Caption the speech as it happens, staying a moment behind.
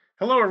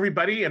Hello,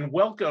 everybody, and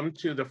welcome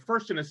to the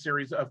first in a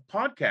series of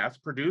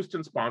podcasts produced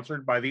and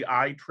sponsored by the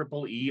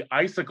IEEE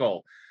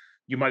ICICLE.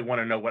 You might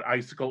want to know what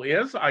ICICLE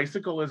is.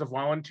 ICICLE is a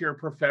volunteer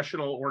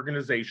professional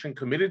organization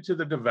committed to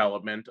the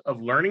development of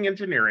learning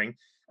engineering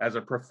as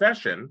a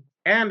profession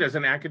and as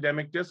an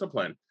academic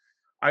discipline.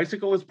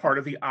 ICICLE is part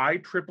of the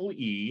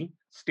IEEE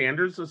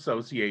Standards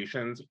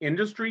Association's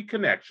Industry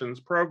Connections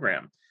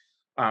program.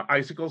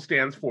 ICICLE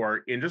stands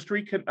for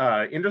Industry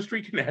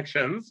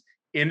Connections,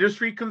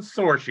 Industry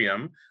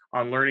Consortium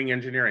on Learning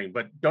Engineering,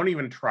 but don't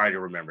even try to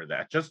remember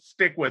that. Just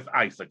stick with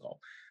ICICLE.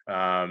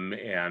 I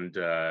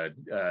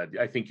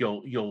think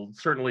you'll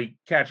certainly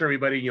catch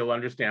everybody. You'll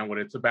understand what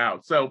it's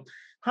about. So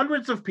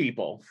hundreds of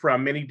people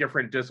from many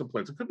different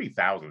disciplines, it could be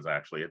thousands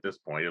actually at this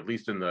point, at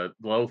least in the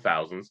low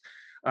thousands,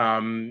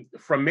 from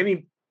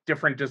many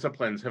different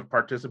disciplines have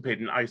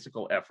participated in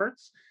ICICLE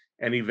efforts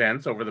and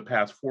events over the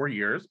past 4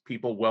 years.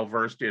 People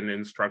well-versed in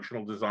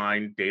instructional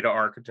design, data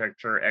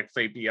architecture,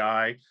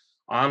 xAPI,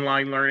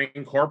 online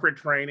learning, corporate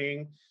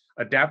training,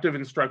 adaptive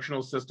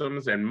instructional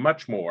systems, and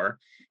much more.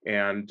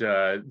 And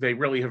they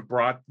really have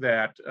brought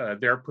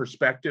their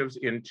perspectives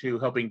into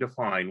helping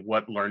define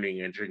what learning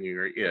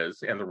engineering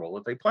is and the role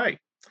that they play.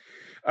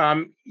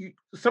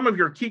 Some of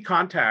your key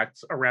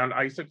contacts around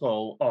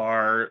ICICLE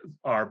are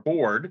our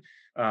board,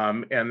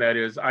 and that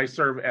is I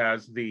serve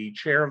as the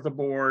chair of the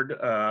board,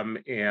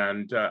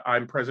 and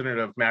I'm president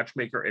of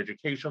MatchMaker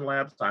Education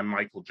Labs. I'm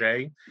Michael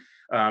J.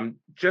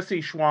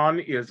 Jessie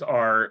Schwan is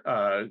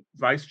our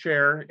vice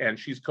chair, and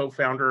she's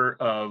co-founder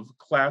of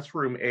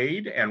Classroom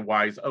Aid and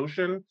Wise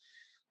Ocean.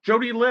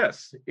 Jody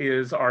Liss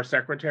is our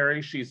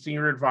secretary. She's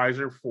senior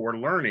advisor for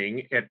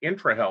learning at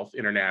IntraHealth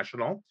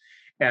International.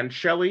 And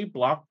Shelley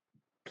Block,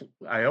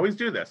 I always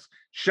do this,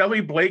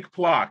 Shelley Blake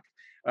Plock,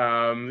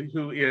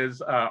 who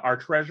is our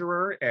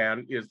treasurer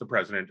and is the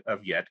president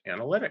of Yet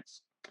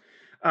Analytics.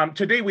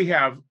 Today we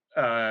have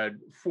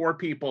 4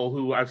 people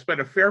who I've spent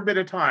a fair bit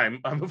of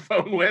time on the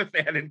phone with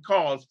and in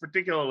calls,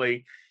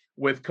 particularly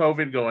with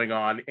COVID going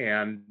on.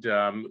 And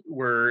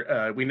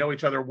we know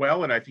each other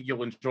well, and I think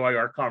you'll enjoy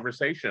our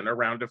conversation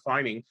around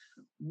defining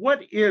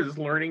what is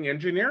learning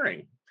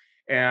engineering.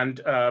 And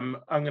I'm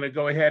going to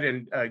go ahead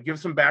and give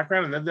some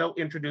background, and then they'll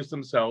introduce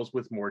themselves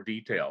with more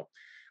detail.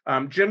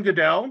 Jim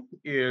Goodell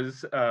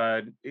is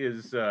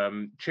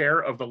chair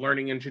of the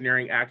Learning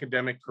Engineering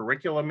Academic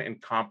Curriculum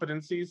and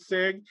Competencies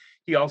SIG.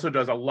 He also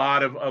does a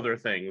lot of other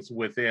things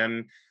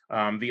within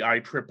the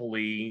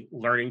IEEE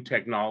Learning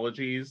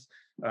Technologies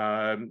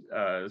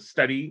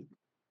study.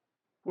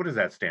 What does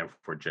that stand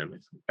for, Jim?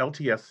 It's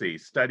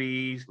LTSC,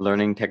 Studies.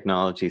 Learning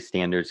Technology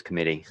Standards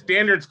Committee.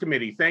 Standards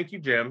Committee. Thank you,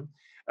 Jim.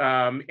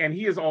 And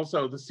he is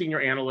also the senior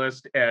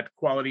analyst at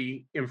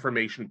Quality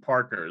Information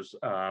Partners,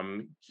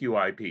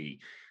 QIP.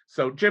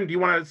 So, Jim, do you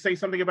want to say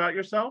something about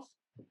yourself?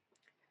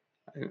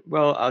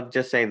 Well, I'll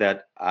just say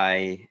that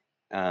I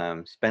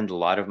spend a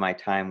lot of my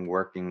time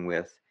working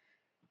with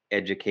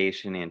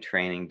education and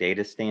training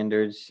data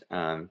standards,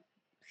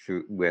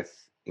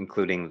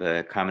 including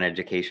the Common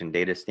Education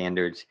Data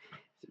Standards,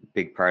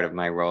 big part of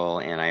my role.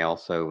 And I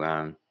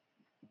also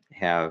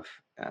have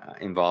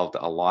involved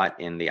a lot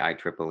in the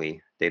IEEE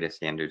data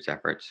standards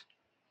efforts.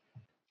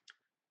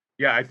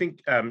 Yeah, I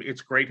think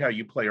it's great how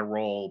you play a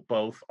role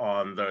both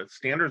on the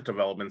standards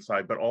development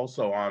side, but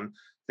also on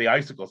the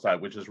ICICLE side,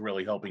 which is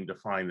really helping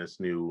define this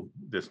new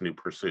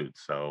pursuit.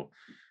 So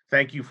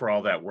thank you for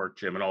all that work,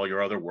 Jim, and all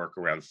your other work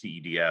around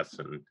CEDS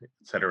and et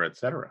cetera, et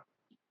cetera.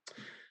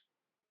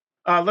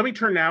 Let me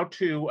turn now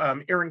to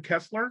Aaron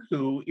Kessler,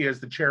 who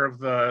is the chair of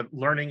the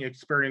Learning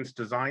Experience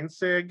Design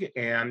SIG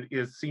and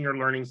is senior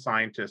learning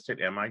scientist at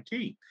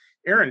MIT.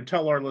 Aaron,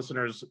 tell our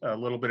listeners a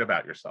little bit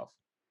about yourself.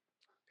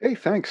 Hey,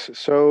 thanks.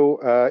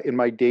 So in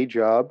my day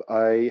job,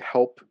 I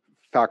help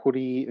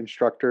faculty,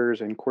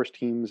 instructors, and course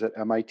teams at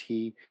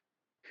MIT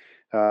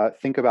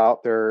think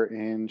about their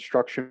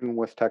instruction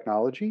with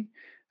technology,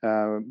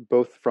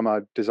 both from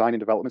a design and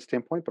development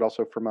standpoint, but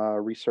also from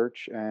a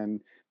research and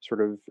sort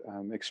of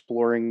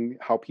exploring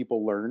how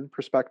people learn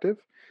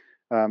perspective.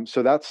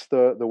 So that's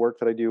the work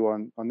that I do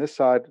on this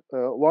side,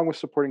 along with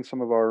supporting some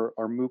of our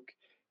MOOC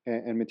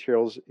and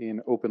materials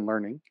in open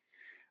learning.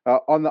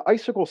 On the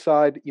ICICLE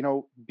side,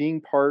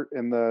 being part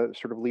and the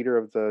sort of leader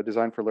of the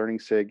Design for Learning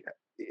SIG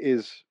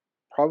is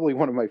probably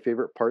one of my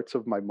favorite parts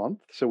of my month.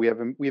 So we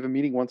have a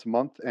meeting once a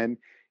month, and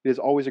it is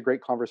always a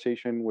great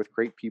conversation with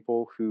great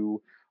people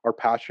who are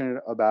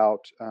passionate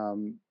about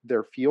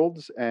their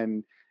fields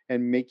and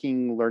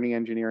making learning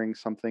engineering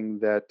something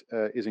that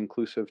is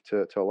inclusive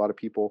to a lot of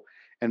people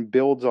and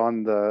builds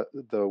on the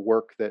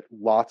work that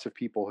lots of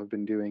people have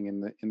been doing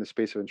in the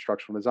space of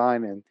instructional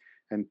design and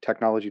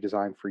technology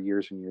design for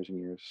years and years and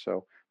years.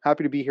 So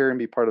happy to be here and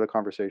be part of the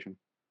conversation.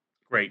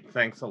 Great,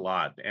 thanks a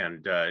lot.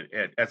 And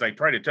as I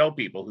try to tell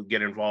people who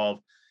get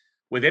involved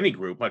with any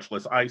group, much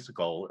less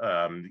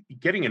ICICLE,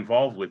 getting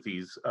involved with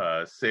these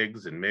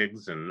SIGs and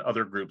MIGs and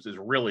other groups is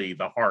really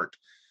the heart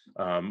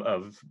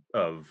of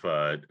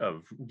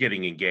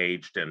getting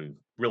engaged and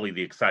really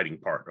the exciting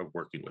part of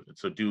working with it.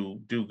 So do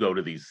go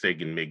to these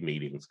SIG and MIG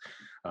meetings,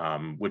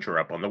 which are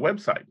up on the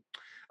website.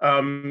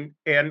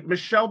 And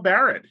Michelle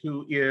Barrett,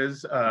 who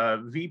is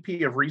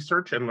VP of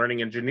Research and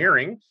Learning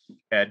Engineering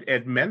at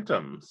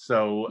Edmentum.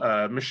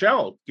 So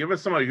Michelle, give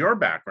us some of your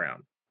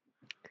background.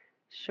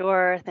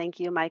 Sure. Thank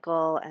you,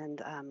 Michael.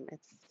 And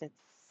it's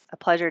a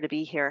pleasure to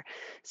be here.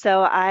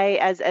 So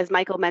as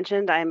Michael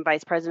mentioned, I'm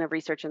Vice President of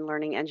Research and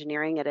Learning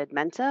Engineering at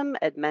Edmentum.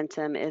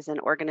 Edmentum is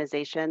an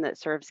organization that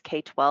serves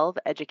K-12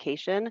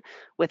 education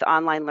with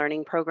online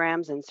learning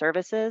programs and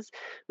services.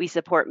 We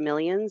support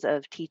millions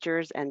of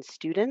teachers and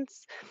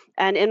students.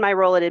 And in my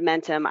role at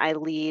Edmentum, I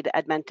lead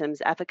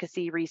Edmentum's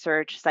efficacy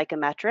research,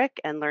 psychometric,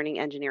 and learning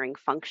engineering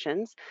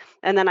functions.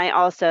 And then I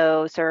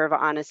also serve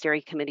on a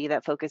steering committee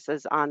that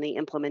focuses on the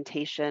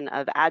implementation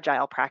of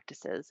agile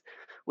practices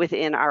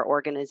within our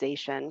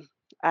organization.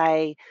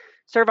 I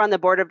serve on the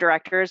board of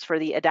directors for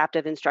the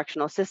Adaptive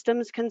Instructional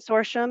Systems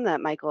Consortium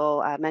that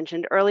Michael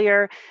mentioned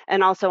earlier,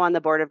 and also on the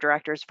board of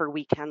directors for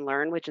We Can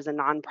Learn, which is a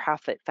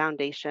nonprofit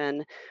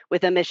foundation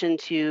with a mission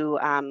to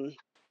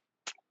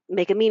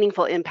make a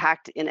meaningful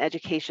impact in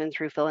education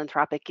through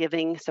philanthropic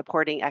giving,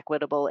 supporting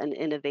equitable and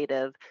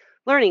innovative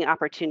learning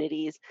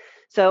opportunities.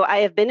 So I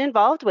have been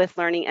involved with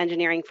learning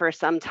engineering for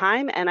some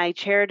time, and I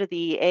chaired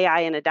the AI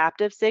and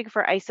Adaptive SIG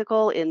for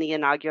ICICLE in the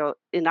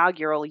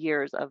inaugural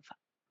years of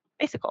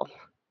ICICLE.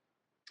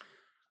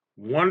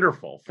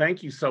 Wonderful.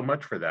 Thank you so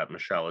much for that,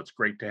 Michelle. It's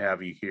great to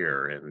have you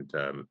here and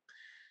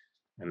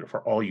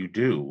for all you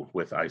do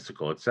with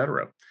ICICLE, et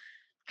cetera.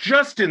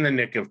 Just in the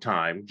nick of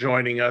time,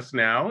 joining us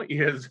now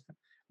is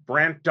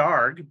Brant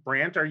Darg.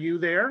 Brant, are you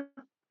there?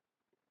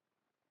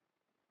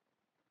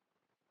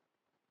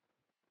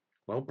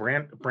 Well,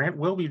 Brant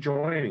will be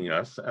joining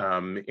us,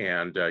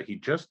 and he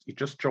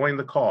just joined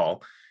the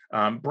call.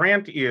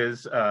 Brant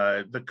is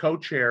the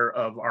co-chair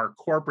of our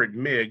corporate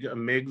MIG.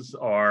 MIGs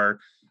are,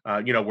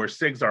 where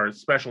SIGs are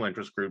special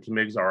interest groups,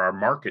 MIGs are our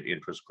market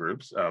interest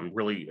groups,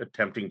 really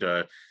attempting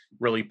to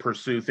really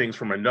pursue things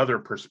from another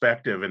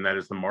perspective, and that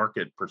is the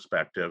market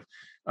perspective.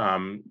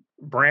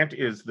 Brant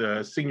is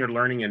the senior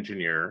learning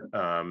engineer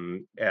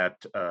at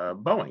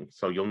Boeing.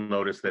 So you'll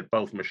notice that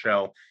both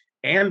Michelle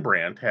and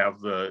Brant have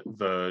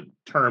the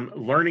term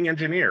learning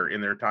engineer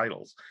in their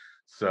titles.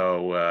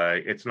 So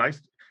it's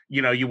nice,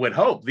 you would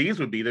hope these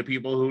would be the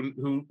people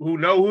who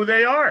know who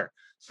they are.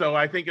 So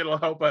I think it'll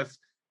help us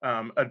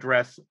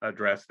address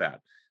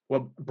that.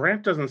 Well,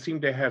 Brant doesn't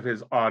seem to have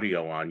his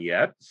audio on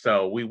yet,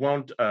 so we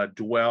won't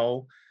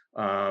dwell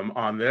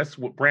on this.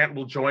 Brant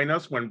will join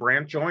us when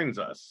Brant joins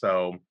us.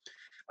 So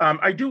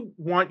I do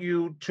want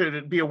you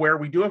to be aware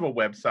we do have a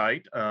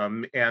website,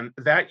 and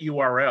that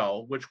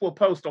URL, which we'll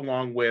post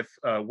along with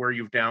where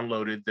you've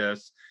downloaded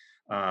this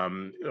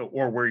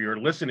or where you're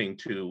listening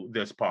to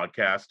this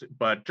podcast.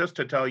 But just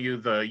to tell you,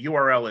 the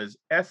URL is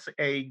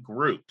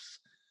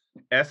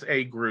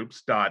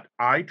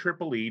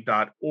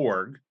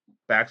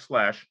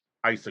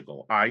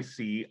sagroups.IEEE.org/ICICLE,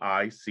 ICICLE.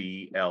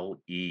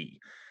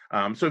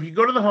 So if you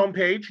go to the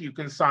homepage, you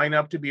can sign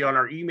up to be on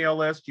our email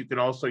list. You can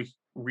also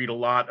read a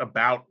lot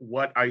about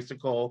what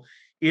ICICLE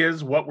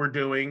is, what we're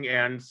doing,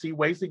 and see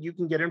ways that you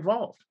can get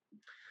involved.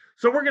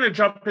 So we're going to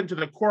jump into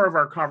the core of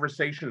our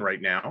conversation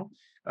right now.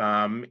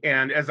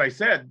 And as I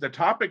said, the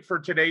topic for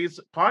today's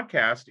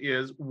podcast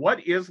is,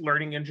 what is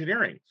learning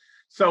engineering?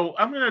 So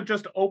I'm going to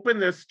just open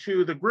this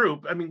to the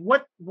group. I mean,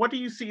 what do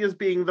you see as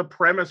being the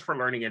premise for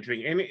learning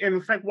engineering? And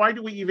in fact, why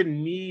do we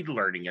even need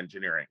learning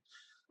engineering?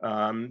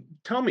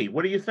 Tell me,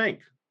 what do you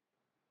think?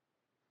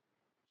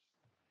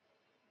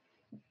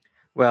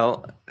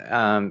 Well,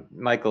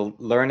 Michael,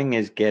 learning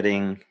is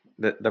getting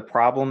the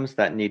problems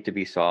that need to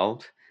be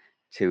solved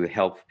to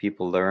help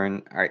people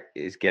learn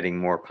is getting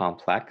more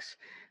complex,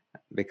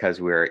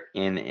 because we're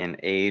in an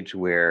age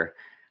where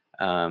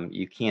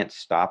you can't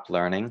stop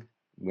learning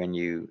when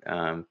you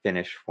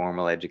finish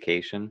formal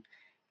education.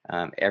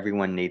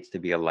 Everyone needs to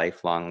be a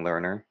lifelong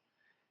learner.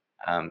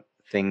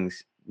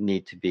 Things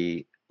need to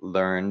be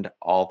learned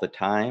all the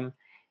time,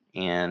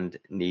 and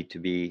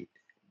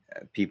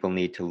people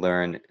need to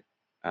learn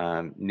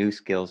new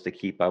skills to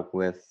keep up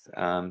with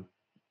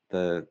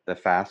the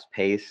fast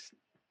pace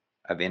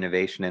of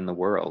innovation in the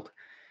world.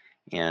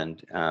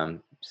 And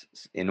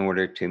in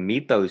order to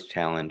meet those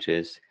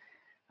challenges,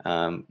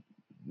 some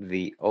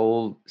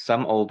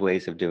old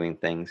ways of doing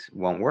things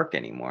won't work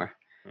anymore.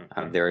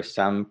 Mm-hmm. There are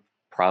some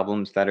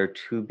problems that are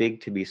too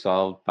big to be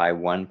solved by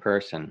one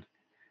person,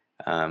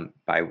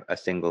 by a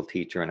single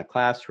teacher in a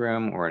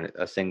classroom or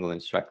a single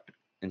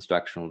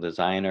instructional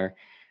designer.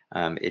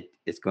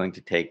 It's going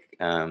to take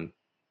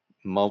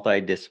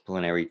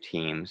multidisciplinary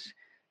teams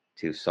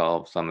to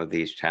solve some of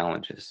these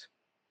challenges.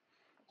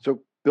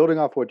 So building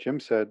off what Jim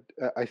said,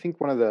 I think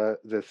one of the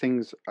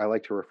things I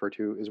like to refer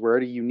to is we're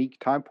at a unique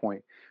time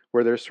point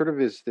where there sort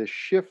of is this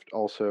shift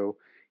also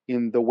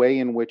in the way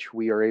in which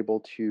we are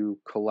able to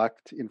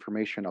collect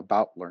information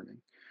about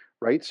learning,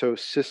 right? So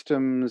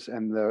systems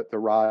and the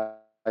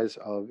rise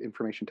of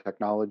information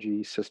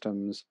technology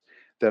systems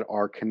that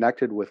are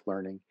connected with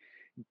learning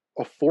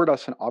afford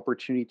us an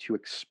opportunity to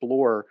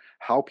explore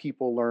how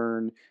people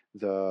learn,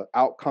 the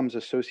outcomes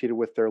associated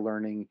with their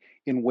learning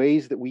in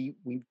ways that we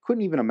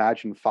couldn't even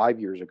imagine 5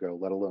 years ago,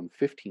 let alone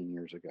 15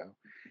 years ago.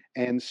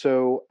 And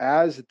so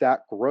as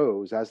that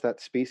grows, as that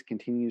space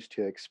continues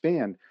to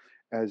expand,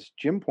 as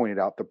Jim pointed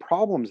out, the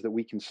problems that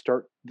we can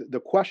start, the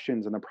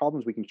questions and the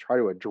problems we can try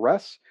to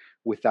address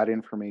with that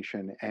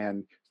information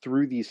and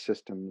through these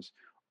systems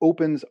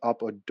opens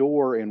up a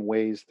door in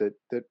ways that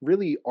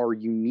really are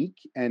unique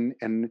and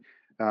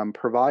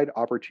provide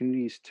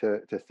opportunities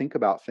to think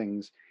about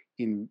things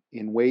in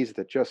ways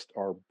that just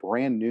are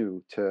brand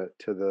new to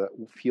the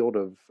field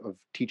of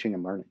teaching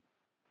and learning.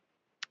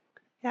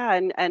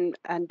 Yeah,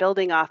 and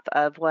building off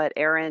of what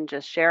Aaron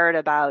just shared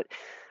about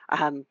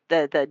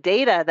the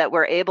data that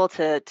we're able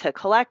to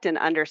collect and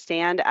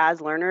understand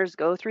as learners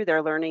go through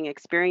their learning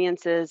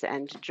experiences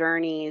and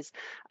journeys.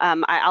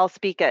 I'll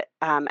speak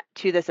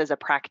to this as a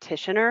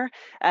practitioner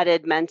at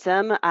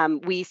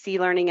Edmentum. We see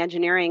learning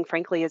engineering,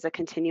 frankly, as a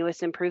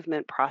continuous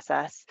improvement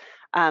process.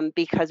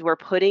 Because we're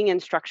putting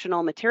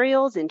instructional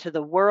materials into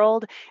the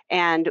world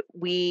and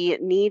we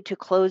need to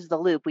close the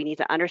loop. We need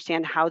to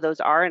understand how those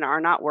are and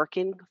are not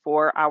working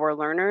for our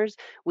learners.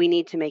 We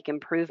need to make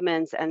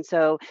improvements. And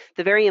so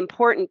the very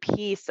important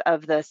piece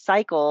of the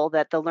cycle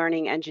that the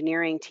learning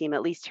engineering team,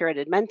 at least here at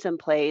Edmentum,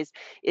 plays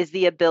is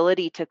the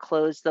ability to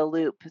close the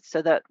loop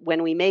so that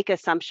when we make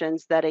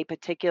assumptions that a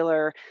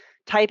particular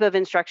type of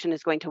instruction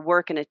is going to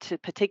work in a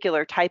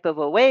particular type of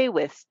a way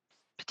with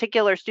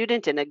particular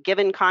student in a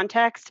given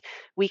context,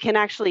 we can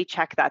actually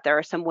check that. There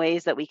are some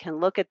ways that we can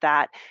look at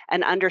that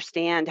and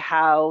understand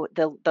how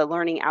the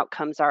learning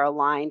outcomes are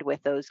aligned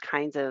with those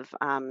kinds of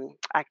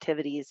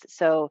activities.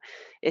 So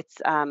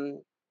it's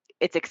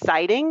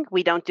exciting.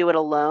 We don't do it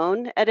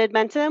alone at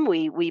Edmentum.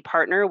 We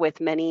partner with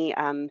many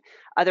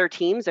other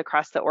teams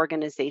across the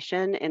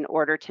organization in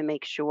order to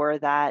make sure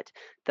that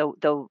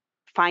the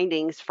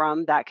findings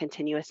from that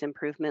continuous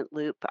improvement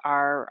loop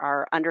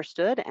are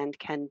understood and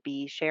can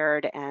be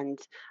shared, and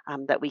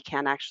that we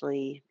can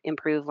actually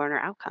improve learner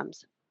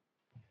outcomes.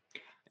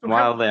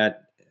 While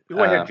that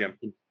go ahead, Jim.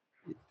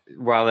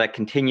 While that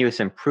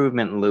continuous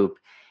improvement loop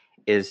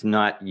is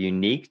not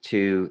unique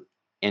to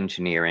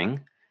engineering,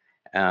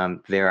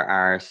 there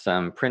are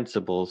some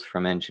principles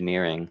from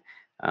engineering,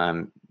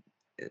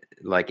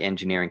 like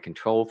engineering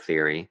control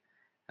theory,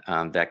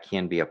 that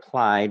can be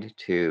applied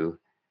to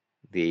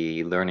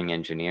the learning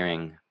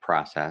engineering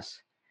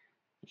process,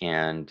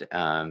 and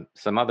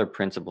some other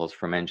principles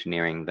from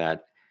engineering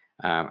that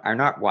are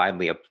not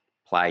widely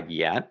applied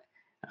yet,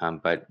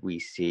 but we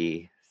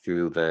see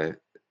through the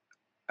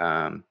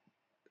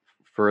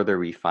further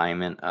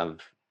refinement of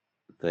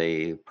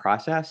the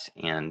process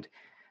and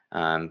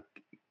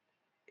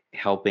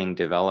helping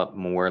develop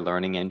more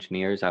learning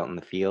engineers out in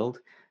the field,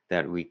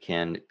 that we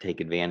can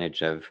take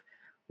advantage of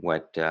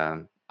what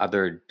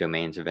other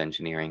domains of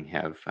engineering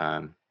have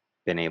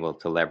been able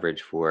to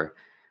leverage for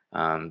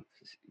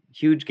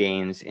huge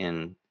gains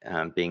in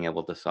being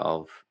able to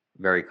solve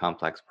very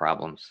complex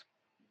problems.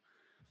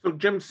 So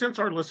Jim, since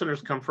our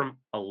listeners come from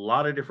a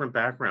lot of different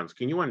backgrounds,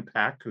 can you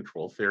unpack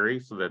control theory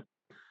so that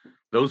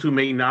those who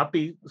may not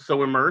be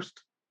so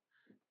immersed?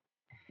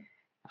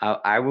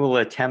 I will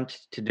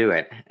attempt to do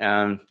it.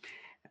 One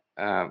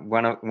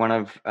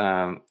of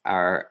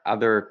our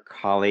other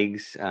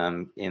colleagues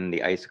in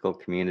the ICICLE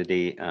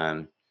community,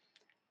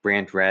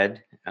 Brant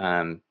Red,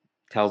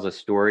 tells a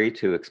story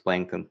to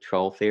explain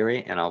control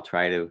theory, and I'll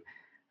try to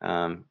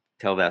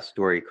tell that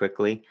story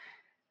quickly.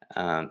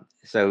 If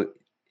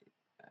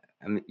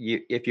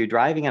you're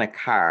driving in a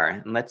car,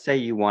 and let's say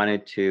you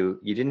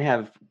didn't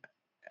have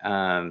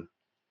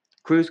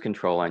cruise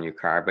control on your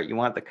car, but you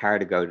want the car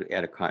to go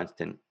at a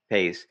constant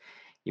pace,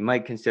 you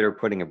might consider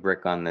putting a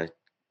brick on the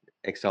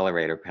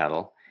accelerator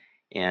pedal,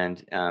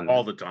 and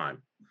all the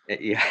time.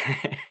 Yeah.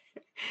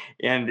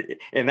 and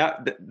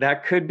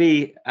that could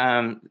be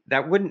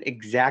that wouldn't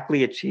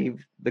exactly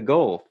achieve the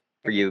goal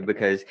for you,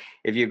 because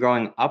if you're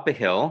going up a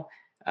hill,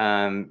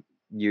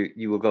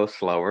 you will go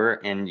slower,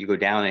 and you go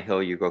down a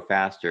hill, you go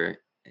faster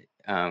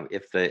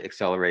if the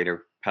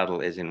accelerator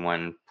pedal is in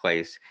one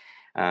place.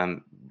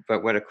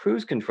 But what a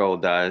cruise control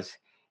does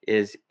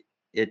is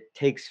it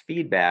takes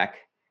feedback,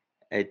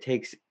 it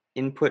takes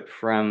input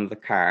from the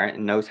car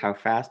and knows how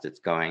fast it's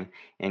going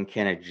and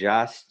can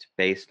adjust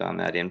based on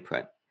that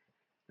input.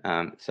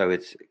 So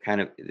it's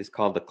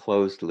called the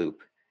closed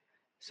loop.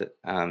 So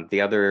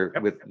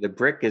with the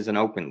brick is an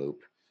open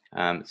loop.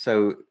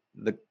 So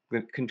the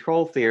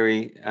control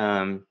theory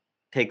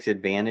takes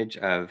advantage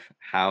of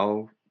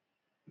how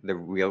the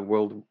real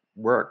world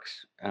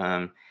works,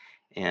 and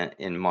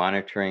in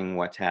monitoring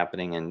what's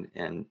happening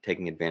and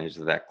taking advantage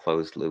of that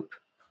closed loop.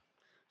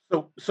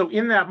 So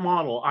in that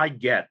model, I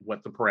get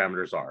what the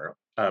parameters are.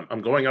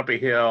 I'm going up a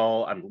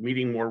hill, I'm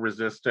meeting more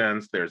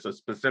resistance, there's a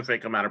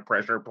specific amount of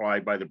pressure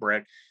applied by the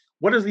brick.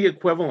 What is the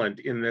equivalent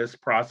in this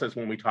process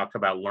when we talk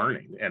about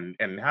learning,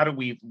 and how do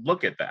we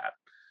look at that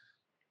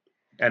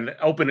and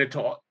open it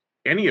to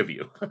any of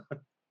you?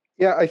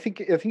 Yeah, I think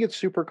it's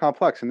super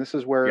complex, and this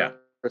is where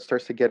it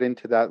starts to get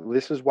into that.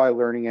 This is why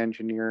learning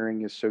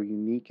engineering is so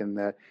unique in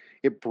that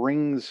it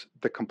brings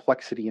the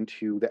complexity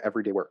into the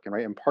everyday work. And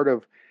right, and part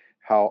of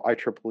how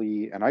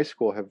IEEE and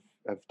iCICLE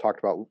have talked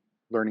about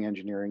learning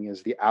engineering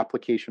is the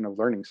application of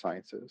learning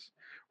sciences,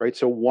 right?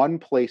 So one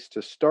place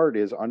to start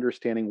is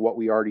understanding what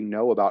we already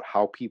know about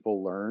how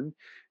people learn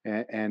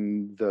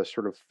and the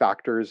sort of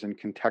factors and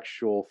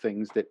contextual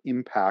things that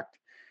impact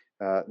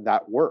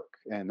that work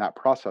and that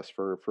process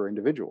for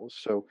individuals.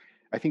 So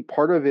I think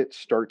part of it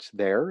starts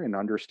there in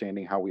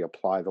understanding how we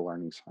apply the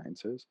learning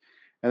sciences.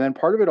 And then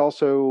part of it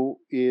also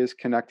is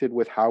connected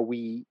with how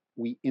we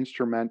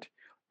instrument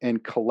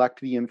and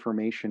collect the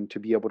information to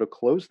be able to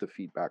close the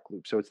feedback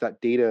loop. So it's that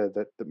data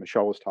that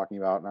Michelle was talking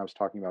about and I was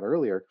talking about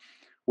earlier,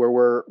 where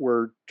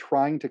we're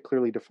trying to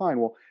clearly define,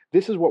 well,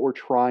 this is what we're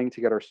trying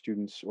to get our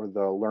students or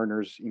the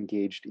learners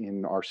engaged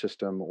in our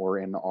system or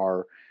in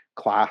our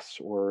class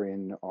or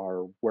in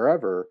our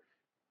wherever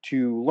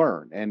to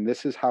learn. And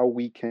this is how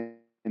we can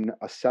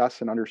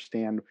assess and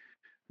understand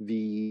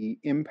the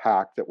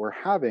impact that we're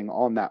having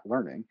on that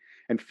learning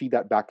and feed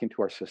that back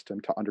into our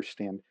system to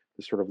understand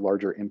the sort of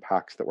larger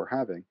impacts that we're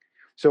having.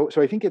 So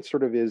I think it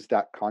sort of is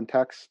that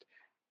context,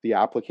 the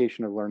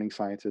application of learning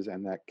sciences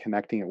and that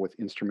connecting it with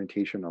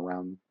instrumentation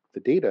around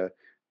the data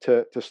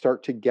to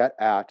start to get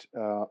at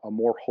a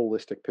more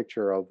holistic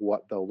picture of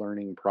what the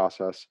learning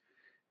process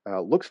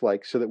looks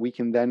like so that we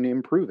can then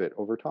improve it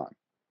over time.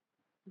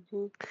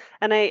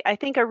 And I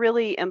think a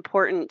really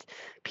important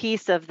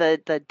piece of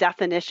the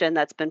definition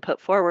that's been put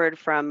forward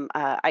from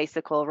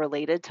ICICLE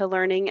related to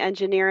learning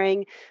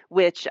engineering,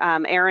 which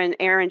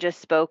Aaron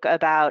just spoke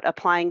about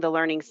applying the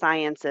learning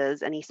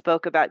sciences, and he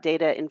spoke about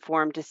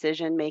data-informed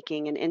decision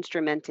making and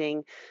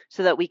instrumenting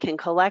so that we can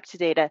collect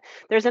data.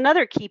 There's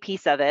another key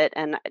piece of it,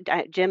 and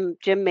Jim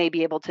may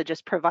be able to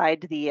just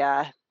provide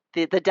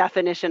the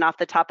definition off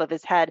the top of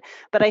his head,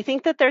 but I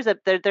think that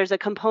there's a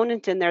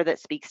component in there that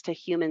speaks to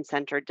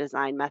human-centered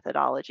design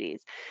methodologies,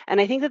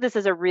 and I think that this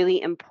is a really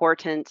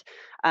important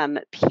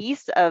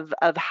piece of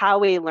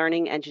how a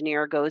learning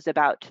engineer goes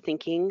about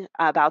thinking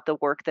about the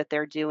work that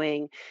they're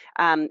doing.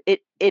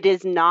 It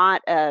is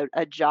not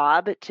a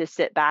job to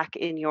sit back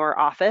in your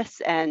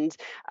office and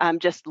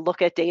just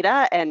look at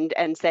data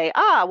and say,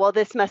 well,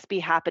 this must be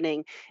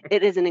happening.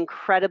 It is an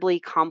incredibly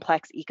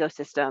complex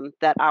ecosystem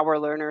that our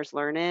learners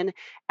learn in,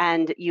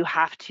 and you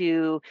have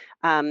to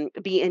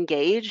be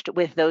engaged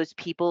with those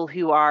people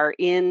who are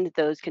in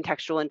those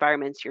contextual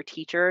environments, your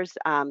teachers,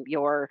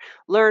 your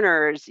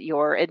learners,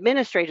 your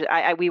administrators.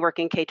 We work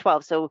in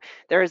K-12, so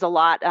there is a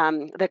lot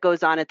that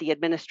goes on at the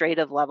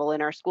administrative level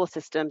in our school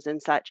systems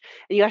and such.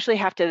 And you actually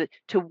have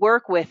to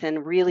work with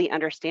and really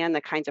understand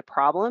the kinds of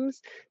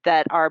problems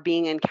that are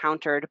being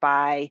encountered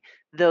by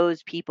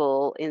those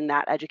people in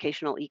that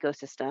educational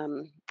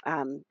ecosystem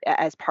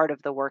as part of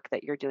the work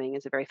that you're doing,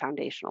 is a very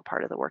foundational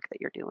part of the work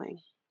that you're doing.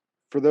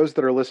 For those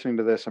that are listening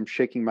to this, I'm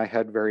shaking my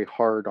head very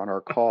hard on our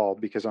call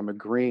because I'm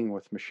agreeing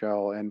with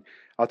Michelle. And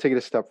I'll take it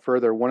a step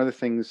further. One of the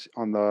things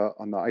on the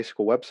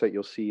iCICLE website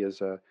you'll see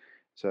is a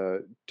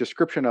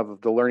description of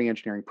the learning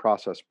engineering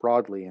process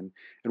broadly. And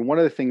one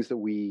of the things that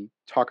we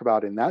talk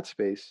about in that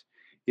space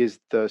is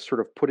the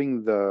sort of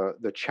putting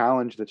the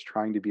challenge that's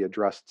trying to be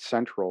addressed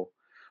central,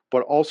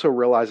 but also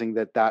realizing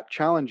that that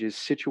challenge is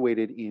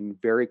situated in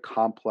very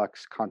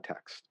complex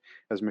context,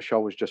 as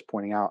Michelle was just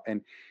pointing out.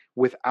 And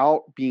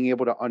without being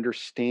able to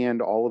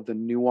understand all of the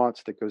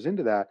nuance that goes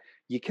into that,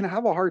 you can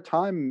have a hard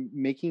time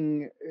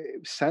making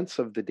sense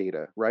of the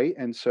data, right?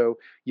 And so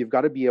you've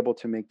got to be able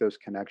to make those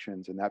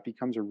connections, and that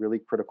becomes a really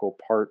critical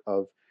part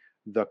of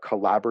the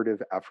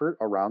collaborative effort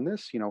around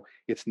this. You know,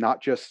 it's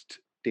not just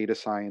data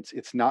science,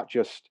 it's not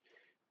just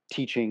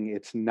teaching,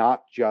 it's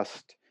not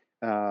just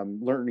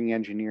learning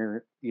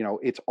engineer, you know,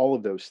 it's all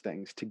of those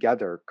things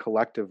together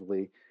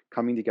collectively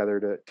coming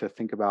together to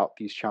think about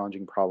these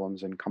challenging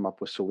problems and come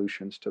up with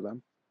solutions to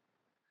them.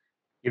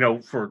 You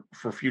know, for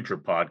future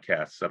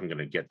podcasts, I'm going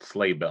to get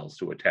sleigh bells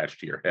to attach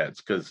to your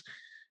heads, because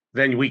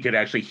then we could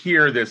actually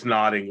hear this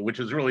nodding, which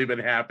has really been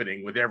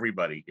happening with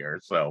everybody here.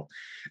 So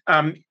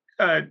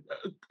a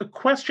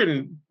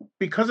question,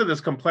 because of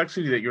this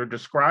complexity that you're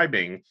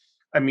describing,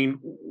 I mean,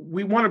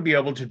 we want to be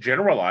able to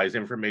generalize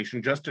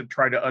information just to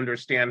try to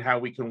understand how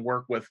we can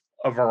work with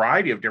a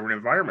variety of different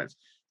environments.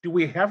 Do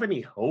we have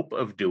any hope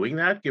of doing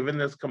that, given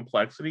this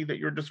complexity that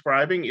you're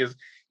describing?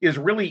 Is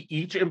really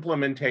each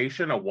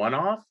implementation a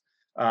one-off?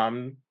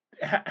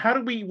 How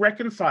do we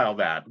reconcile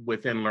that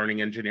within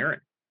learning engineering?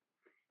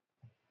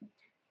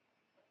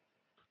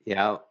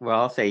 Yeah,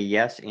 well, I'll say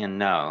yes and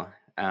no.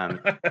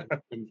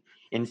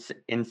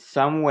 In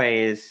some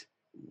ways,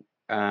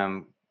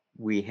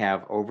 we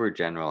have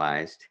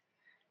overgeneralized.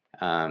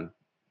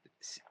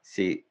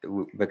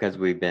 Because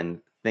we've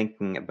been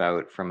thinking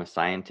about from a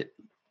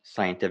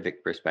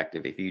scientific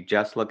perspective. If you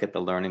just look at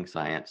the learning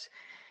science,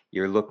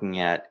 you're looking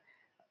at,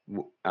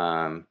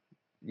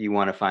 you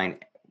want to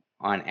find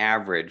on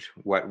average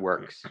what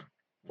works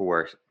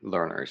for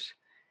learners.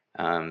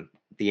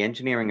 The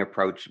engineering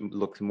approach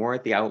looks more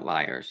at the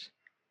outliers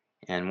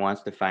and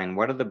wants to find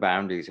what are the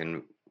boundaries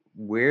and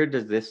where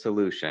does this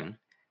solution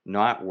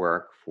not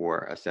work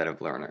for a set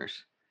of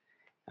learners.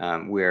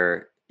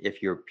 Where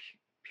if you're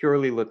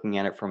purely looking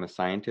at it from a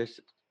scientist's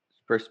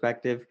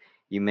perspective,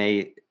 you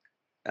may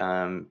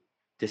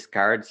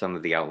discard some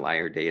of the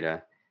outlier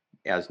data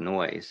as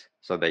noise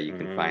so that you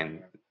can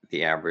find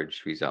the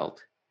average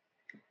result.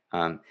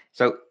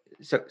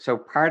 So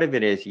part of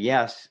it is,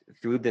 yes,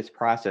 through this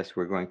process,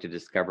 we're going to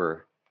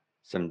discover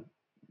some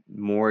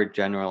more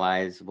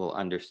generalizable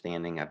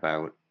understanding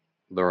about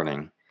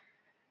learning,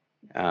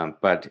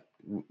 but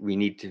we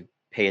need to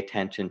pay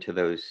attention to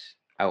those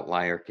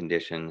outlier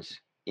conditions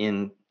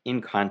in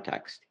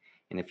context.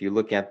 And if you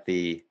look at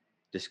the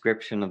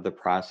description of the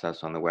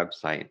process on the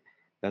website,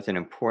 that's an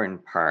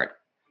important part,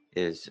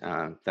 is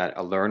that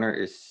a learner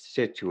is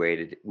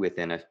situated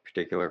within a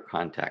particular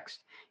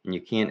context, and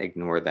you can't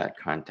ignore that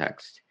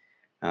context.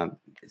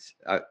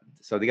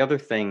 So the other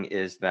thing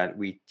is that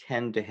we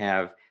tend to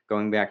have,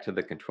 going back to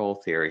the control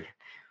theory,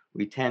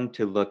 we tend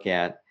to look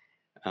at,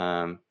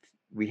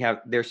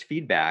 there's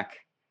feedback,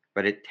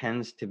 but it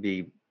tends to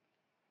be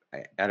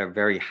at a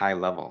very high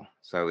level.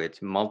 So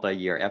it's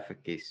multi-year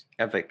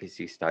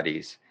efficacy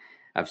studies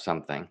of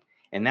something,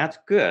 and that's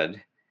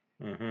good.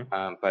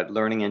 But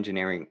learning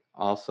engineering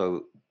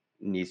also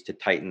needs to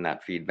tighten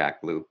that feedback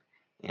loop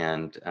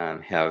and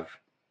have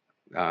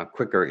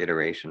quicker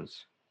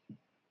iterations.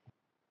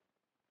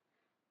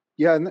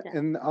 Yeah,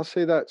 and I'll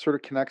say that sort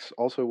of connects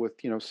also with,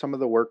 some of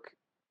the work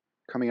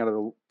coming out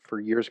of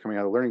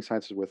learning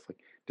sciences with like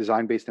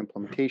design-based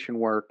implementation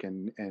work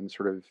and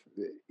sort of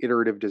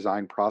iterative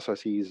design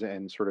processes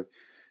and sort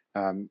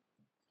of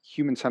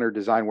human-centered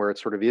design, where it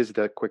sort of is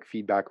the quick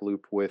feedback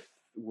loop with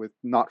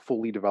not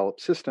fully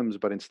developed systems,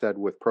 but instead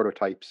with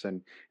prototypes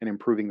and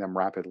improving them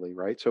rapidly,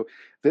 right? So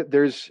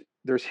there's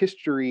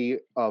history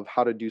of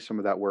how to do some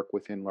of that work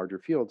within larger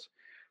fields.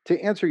 To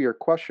answer your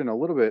question a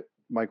little bit,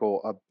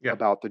 Michael,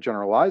 about the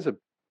generalizable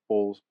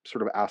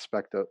sort of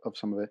aspect of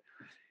some of it,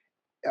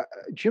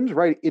 Jim's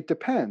right. It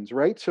depends,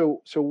 right?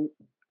 So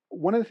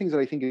one of the things that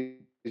I think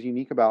is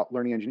unique about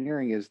learning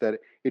engineering is that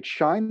it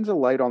shines a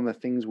light on the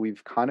things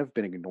we've kind of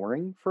been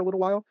ignoring for a little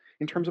while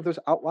in terms of those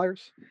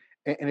outliers,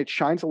 and it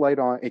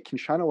can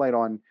shine a light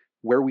on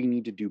where we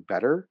need to do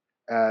better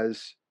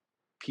as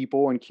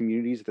people and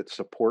communities that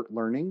support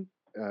learning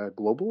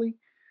globally.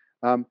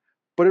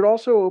 But it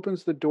also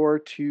opens the door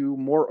to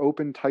more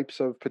open types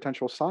of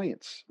potential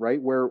science,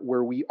 right? Where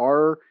we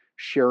are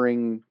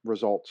sharing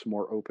results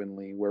more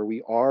openly, where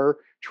we are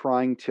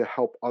trying to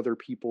help other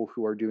people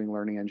who are doing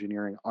learning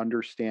engineering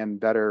understand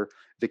better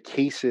the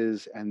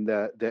cases and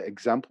the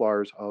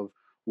exemplars of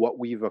what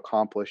we've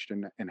accomplished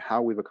and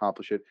how we've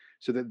accomplished it,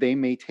 so that they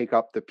may take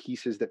up the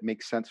pieces that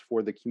make sense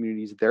for the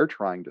communities they're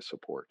trying to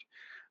support.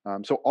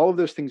 So all of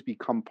those things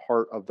become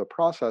part of the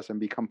process and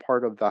become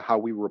part of how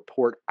we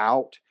report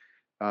out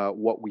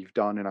what we've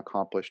done and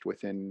accomplished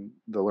within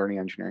the learning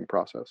engineering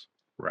process.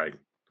 Right.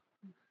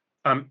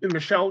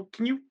 Michelle,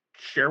 can you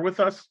share with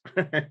us,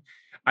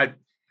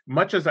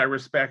 much as I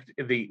respect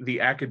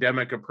the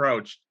academic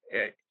approach,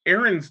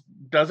 Aaron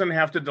doesn't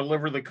have to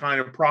deliver the kind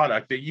of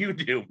product that you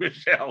do,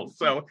 Michelle.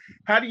 So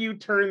how do you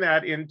turn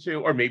that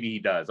into, or maybe he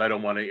does, I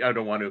don't want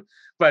to,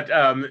 but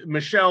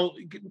Michelle,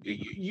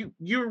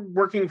 you're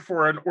working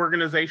for an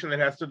organization that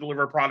has to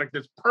deliver a product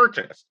that's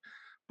purchased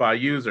by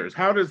users.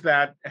 How do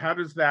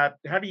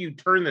you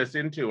turn this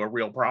into a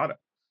real product?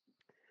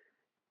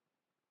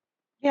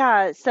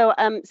 Yeah, so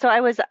I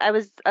was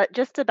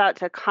just about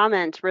to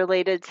comment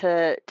related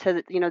to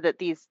that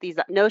these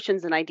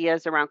notions and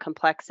ideas around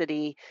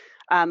complexity,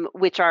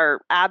 which are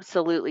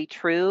absolutely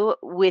true.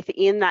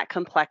 Within that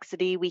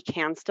complexity, we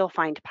can still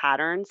find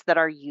patterns that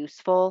are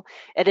useful.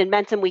 At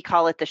Edmentum, we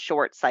call it the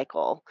short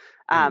cycle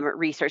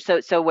research.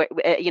 So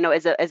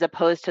as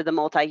opposed to the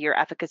multi-year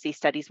efficacy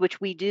studies,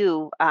 which we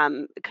do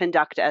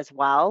conduct as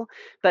well.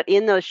 But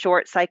in those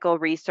short cycle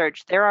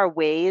research, there are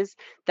ways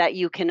that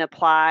you can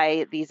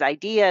apply these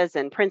ideas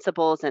and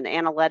principles and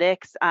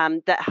analytics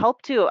that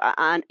help to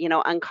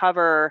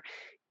uncover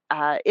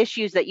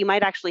issues that you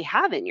might actually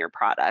have in your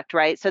product,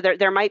 right? So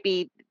there might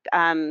be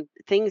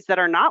things that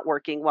are not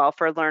working well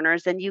for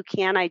learners, and you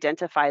can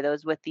identify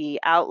those with the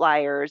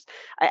outliers.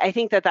 I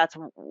think that's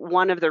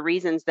one of the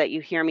reasons that you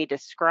hear me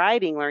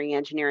describing learning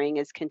engineering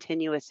as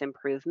continuous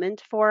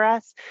improvement for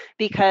us,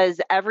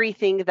 because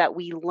everything that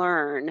we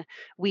learn,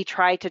 we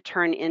try to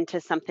turn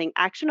into something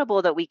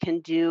actionable that we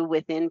can do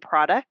within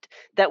product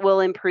that will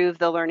improve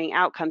the learning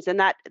outcomes. And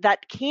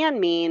that can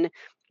mean,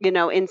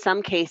 in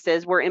some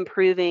cases, we're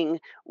improving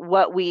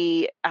what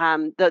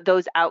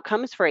those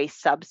outcomes for a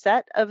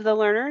subset of the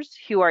learners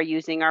who are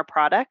using our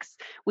products.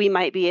 We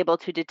might be able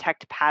to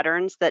detect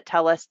patterns that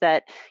tell us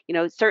that,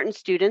 certain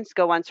students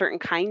go on certain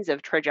kinds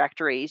of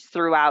trajectories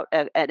throughout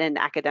an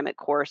academic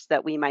course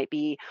that we might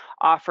be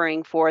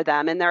offering for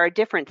them. And there are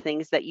different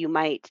things that you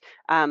might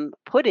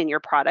put in your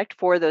product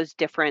for those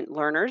different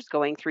learners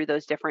going through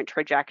those different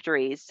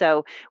trajectories.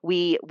 So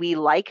we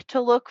like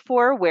to look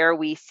for where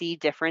we see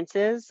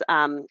differences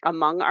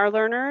among our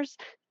learners,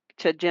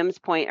 to Jim's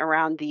point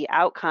around the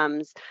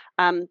outcomes,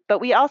 but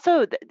we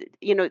also,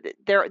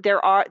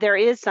 there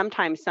is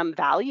sometimes some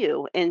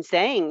value in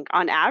saying,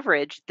 on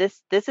average,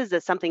 this is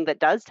something that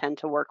does tend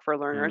to work for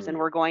learners, and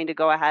we're going to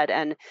go ahead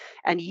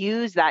and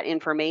use that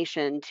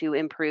information to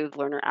improve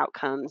learner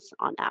outcomes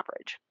on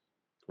average.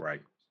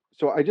 Right.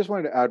 So I just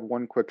wanted to add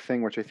one quick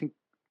thing, which I think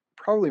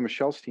probably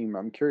Michelle's team,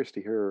 I'm curious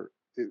to hear,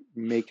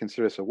 may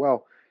consider this as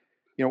well.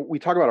 We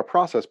talk about a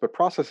process, but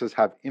processes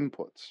have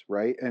inputs,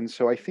 right? And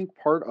so I think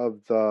part of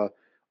the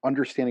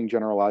understanding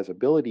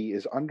generalizability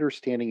is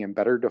understanding and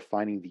better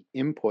defining the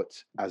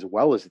inputs as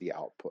well as the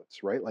outputs,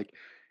 right? Like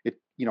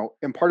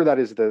and part of that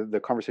is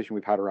the conversation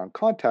we've had around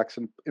context,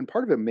 and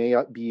part of it may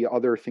be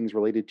other things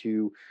related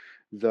to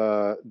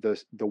the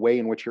way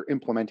in which you're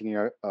implementing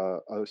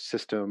a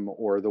system,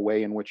 or the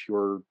way in which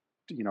you're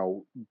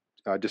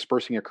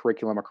dispersing a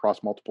curriculum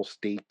across multiple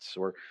states,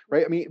 or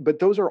right. I mean, but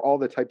those are all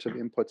the types of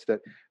inputs that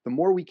the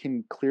more we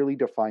can clearly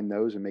define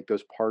those and make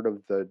those part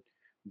of the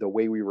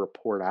way we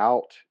report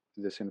out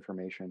this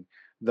information,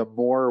 the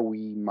more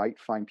we might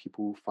find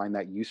people who find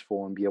that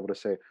useful and be able to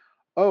say,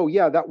 oh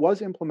yeah, that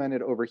was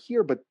implemented over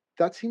here, but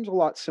that seems a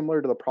lot similar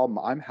to the problem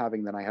I'm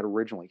having than I had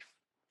originally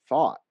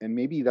thought, and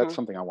maybe that's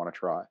something I want to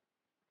try.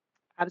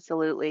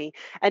 Absolutely.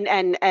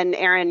 And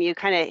Aaron, you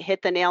kind of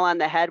hit the nail on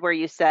the head where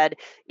you said,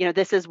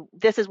 this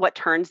is what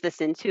turns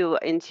this into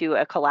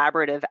a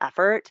collaborative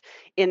effort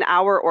in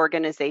our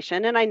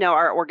organization. And I know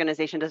our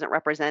organization doesn't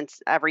represent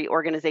every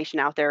organization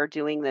out there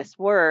doing this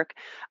work.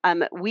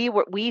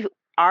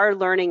 Our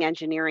learning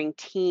engineering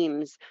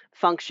teams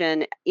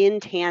function in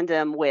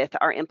tandem with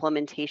our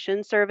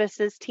implementation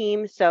services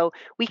team. So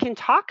we can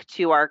talk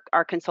to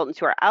our consultants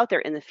who are out there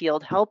in the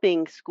field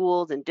helping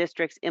schools and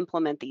districts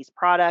implement these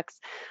products.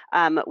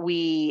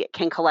 We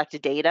can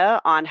collect data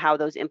on how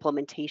those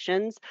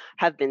implementations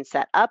have been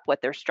set up,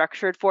 what they're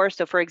structured for.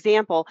 So for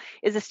example,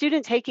 is a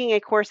student taking a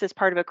course as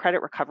part of a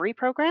credit recovery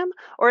program,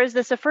 or is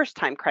this a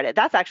first-time credit?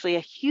 That's actually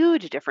a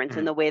huge difference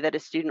in the way that a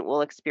student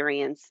will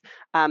experience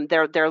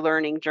their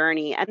learning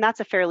journey. And that's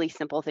a fairly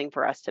simple thing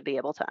for us to be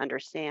able to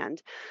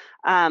understand.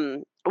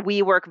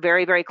 We work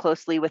very, very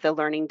closely with a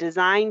learning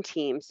design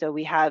team. So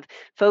we have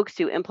folks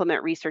who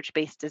implement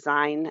research-based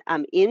design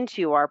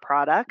into our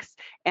products.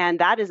 And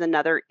that is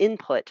another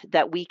input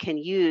that we can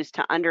use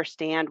to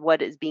understand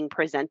what is being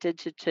presented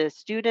to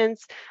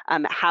students,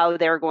 how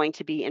they're going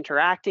to be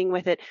interacting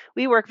with it.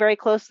 We work very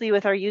closely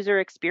with our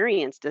user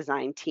experience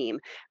design team.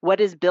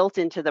 What is built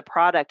into the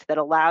product that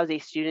allows a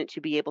student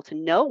to be able to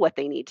know what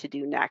they need to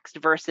do next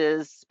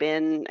versus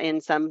spin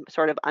in some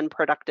sort of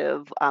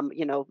unproductive,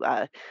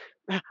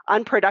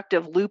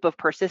 unproductive loop of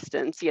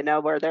persistence,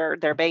 where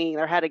they're banging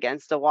their head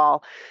against a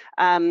wall.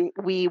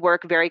 We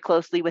work very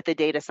closely with the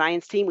data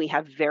science team. We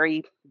have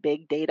very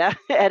big data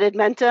at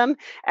Edmentum,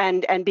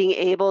 and being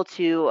able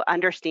to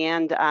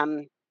understand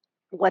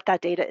what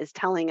that data is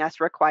telling us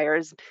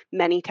requires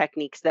many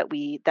techniques that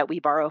we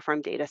borrow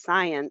from data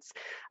science.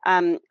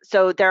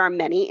 So there are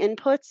many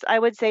inputs, I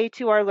would say,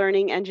 to our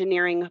learning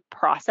engineering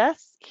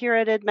process here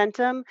at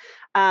Edmentum,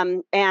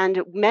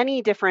 and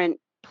many different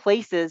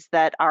places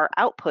that our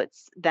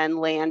outputs then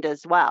land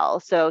as well.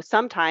 So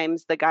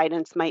sometimes the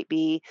guidance might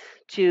be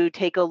to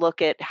take a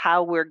look at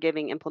how we're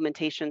giving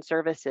implementation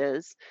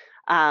services,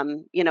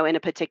 in a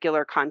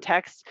particular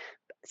context.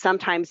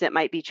 Sometimes it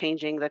might be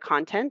changing the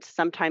content.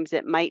 Sometimes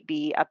it might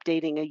be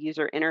updating a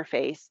user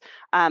interface.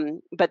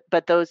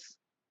 But those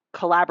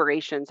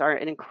collaborations are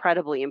an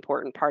incredibly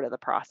important part of the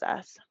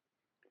process.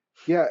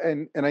 Yeah,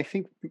 and I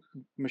think,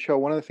 Michelle,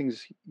 one of the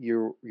things we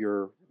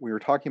were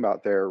talking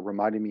about there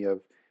reminded me of,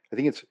 I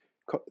think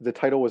the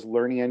title was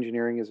Learning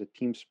Engineering as a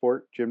Team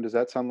Sport. Jim, does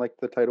that sound like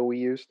the title we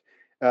used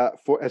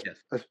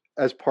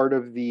as part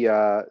of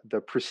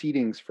the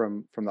proceedings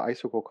from the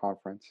ICICLE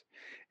conference?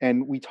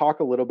 And we talk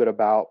a little bit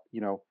about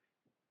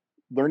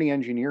learning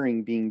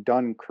engineering being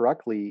done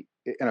correctly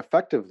and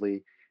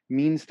effectively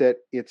means that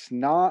it's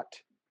not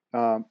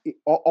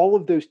all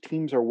of those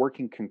teams are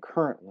working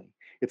concurrently.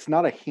 It's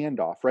not a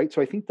handoff, right?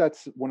 So I think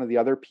that's one of the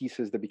other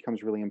pieces that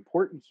becomes really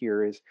important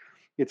here is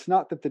it's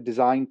not that the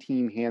design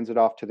team hands it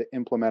off to the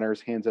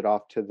implementers, hands it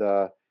off to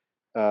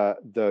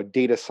the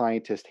data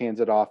scientist, hands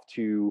it off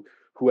to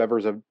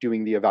whoever's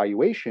doing the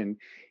evaluation.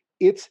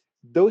 It's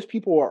those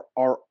people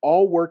are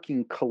all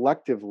working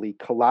collectively,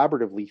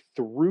 collaboratively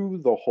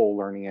through the whole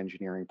learning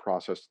engineering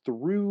process,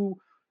 through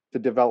the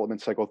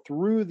development cycle,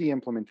 through the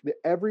implementation.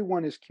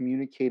 Everyone is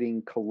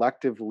communicating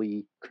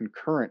collectively,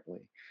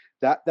 concurrently.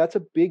 That's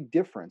a big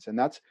difference, and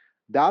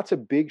that's a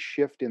big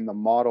shift in the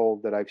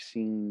model that I've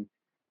seen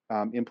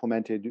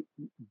implemented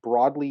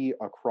broadly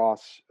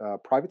across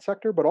private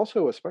sector, but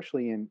also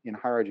especially in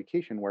higher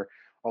education, where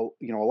a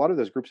lot of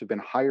those groups have been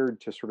hired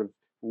to sort of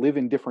live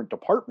in different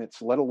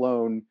departments, let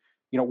alone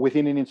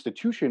within an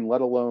institution,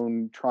 let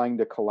alone trying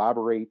to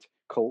collaborate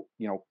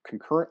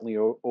concurrently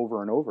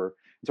over and over.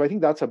 And so I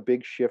think that's a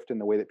big shift in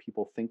the way that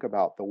people think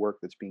about the work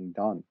that's being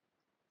done.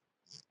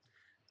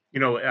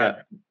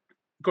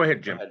 Go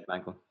ahead, Jim. Go ahead,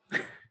 Michael.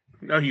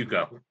 No, you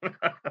go.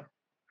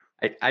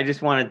 I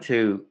just wanted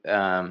to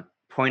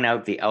point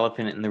out the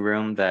elephant in the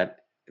room that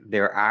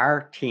there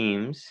are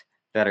teams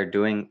that are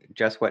doing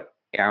just what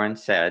Aaron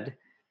said.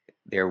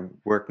 They're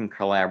working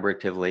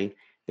collaboratively.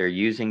 They're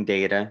using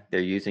data.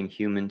 They're using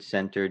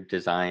human-centered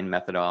design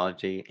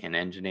methodology and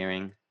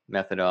engineering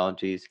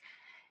methodologies,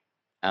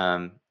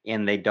 and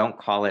they don't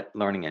call it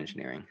learning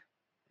engineering.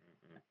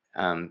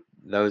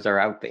 Those are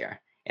out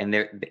there, and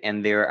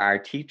there are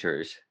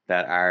teachers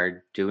that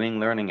are doing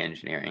learning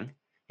engineering.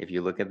 If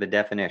you look at the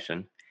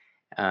definition,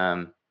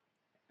 but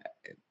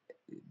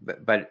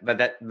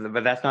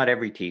that's not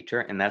every teacher,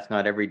 and that's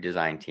not every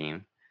design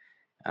team.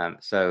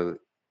 So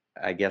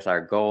I guess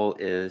our goal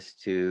is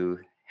to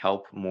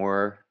help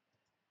more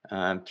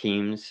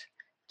teams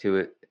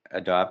to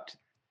adopt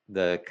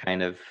the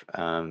kind of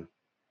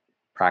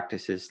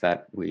practices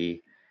that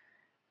we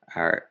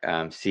are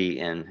see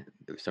in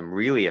some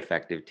really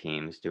effective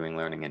teams doing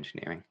learning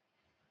engineering.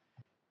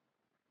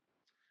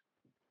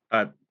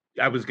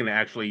 I was going to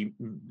actually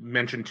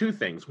mention two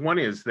things. One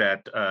is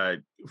that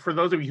for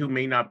those of you who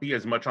may not be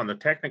as much on the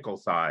technical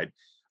side,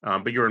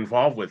 but you're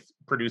involved with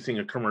producing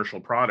a commercial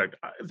product,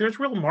 there's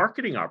real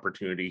marketing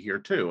opportunity here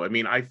too. I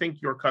mean, I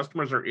think your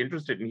customers are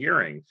interested in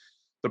hearing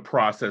the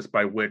process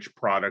by which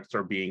products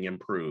are being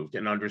improved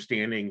and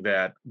understanding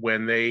that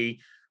when they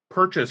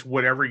purchase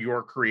whatever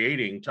you're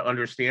creating, to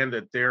understand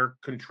that they're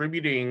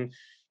contributing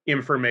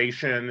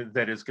information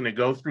that is going to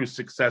go through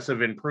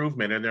successive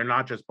improvement and they're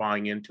not just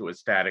buying into a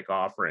static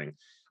offering,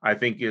 I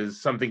think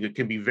is something that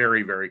can be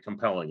very, very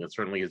compelling. It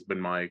certainly has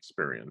been my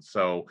experience.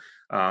 So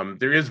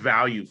there is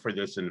value for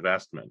this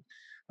investment.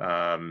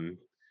 And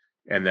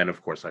then,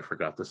 of course, I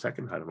forgot the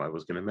second item I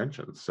was going to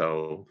mention.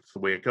 So it's the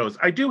way it goes.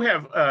 I do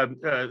have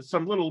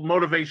some little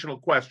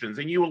motivational questions,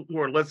 and you who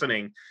are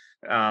listening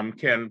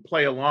can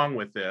play along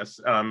with this.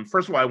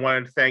 First of all, I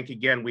wanted to thank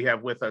again, we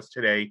have with us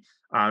today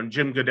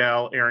Jim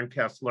Goodell, Aaron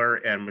Kessler,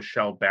 and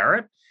Michelle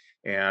Barrett.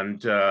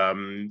 And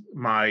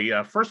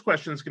my first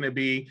question is going to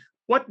be,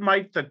 what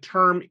might the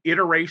term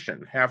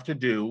iteration have to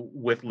do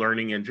with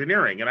learning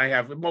engineering? And I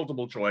have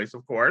multiple choice,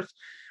 of course.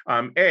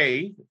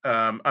 A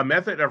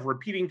method of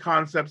repeating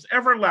concepts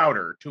ever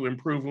louder to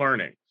improve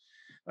learning.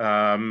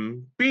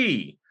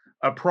 B,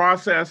 a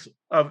process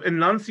of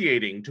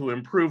enunciating to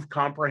improve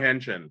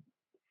comprehension.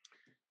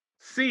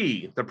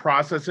 C, the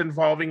process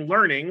involving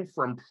learning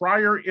from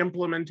prior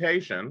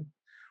implementation.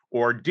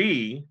 Or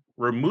D,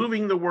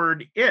 removing the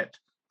word it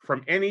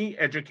from any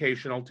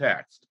educational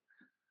text.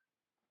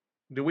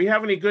 Do we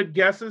have any good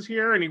guesses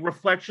here? Any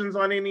reflections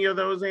on any of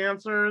those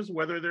answers,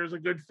 whether there's a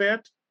good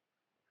fit?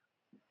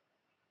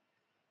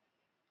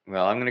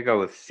 Well, I'm going to go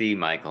with C,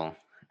 Michael.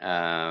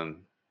 But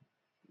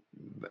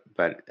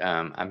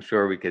I'm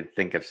sure we could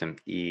think of some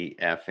E,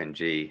 F, and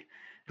G.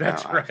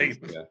 That's right.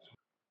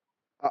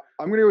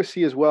 I'm going to go with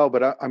C as well,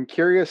 but I'm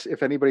curious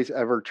if anybody's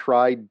ever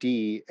tried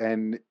D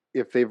and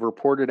if they've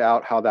reported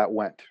out how that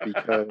went,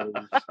 because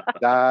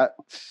that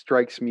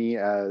strikes me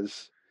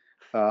as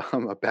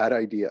a bad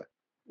idea.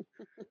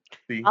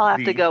 I'll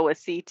have to go with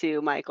C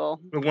too, Michael.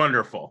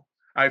 Wonderful.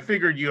 I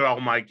figured you all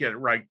might get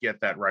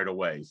that right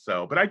away.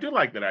 So, but I do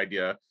like that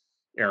idea,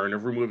 Aaron,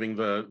 of removing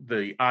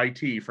the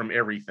IT from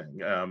everything.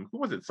 Who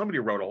was it? Somebody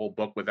wrote a whole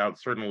book without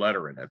certain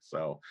letter in it.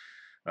 So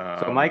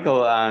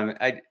Michael,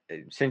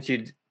 since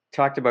you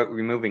talked about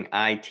removing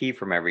IT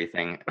from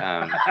everything,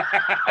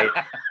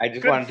 I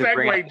just wanted to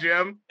bring up,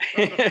 Jim.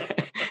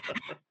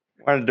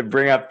 wanted to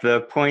bring up the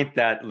point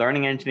that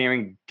learning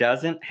engineering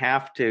doesn't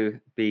have to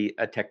be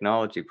a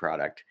technology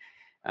product.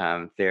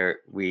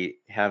 We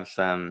have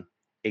some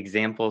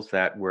examples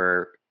that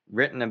were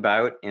written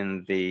about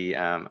in the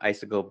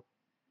ICICLE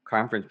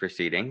conference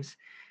proceedings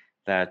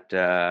that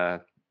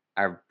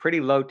are pretty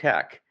low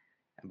tech,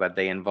 but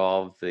they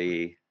involve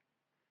the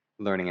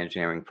learning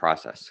engineering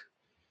process.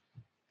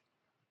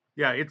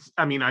 Yeah,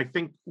 I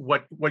think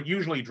what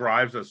usually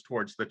drives us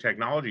towards the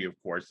technology, of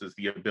course, is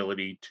the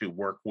ability to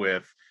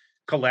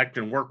collect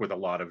and work with a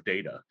lot of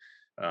data.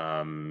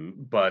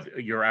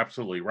 But you're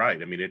absolutely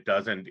right. I mean, it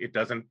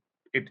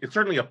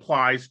certainly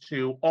applies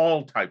to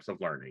all types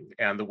of learning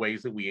and the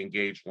ways that we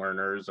engage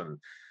learners and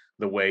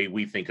the way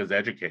we think as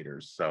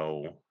educators.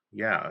 So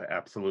yeah,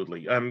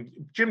 absolutely.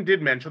 Jim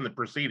did mention the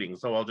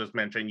proceedings, so I'll just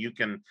mention you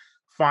can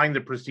find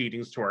the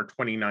proceedings to our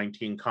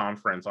 2019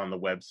 conference on the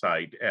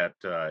website at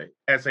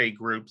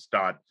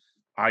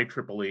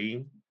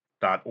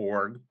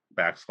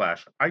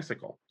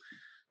sagroups.ieee.org/ICICLE.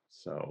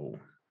 So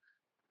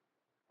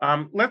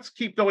let's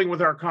keep going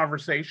with our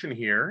conversation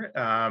here.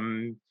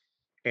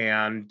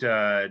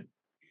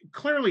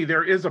 Clearly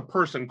there is a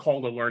person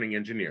called a learning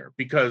engineer,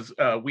 because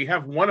we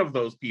have one of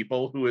those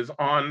people who is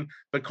on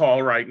the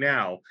call right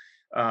now.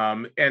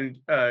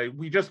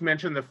 We just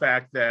mentioned the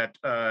fact that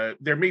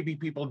there may be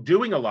people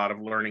doing a lot of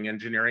learning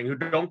engineering who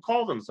don't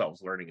call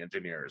themselves learning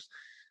engineers.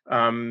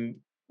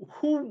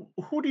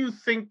 Who do you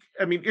think,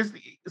 is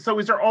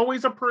there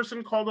always a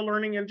person called a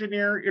learning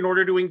engineer in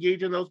order to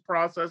engage in those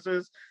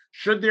processes?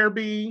 Should there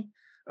be?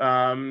 What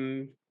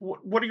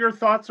are your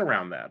thoughts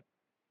around that?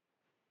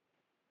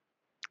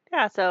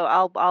 Yeah, so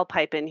I'll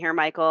pipe in here,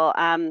 Michael.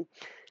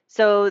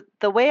 So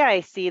the way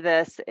I see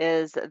this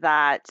is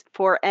that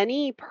for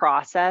any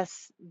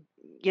process,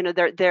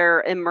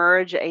 there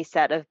emerge a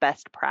set of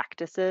best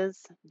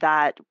practices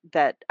that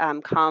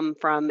come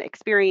from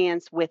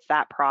experience with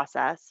that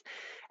process.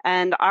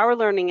 And our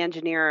learning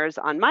engineers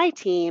on my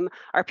team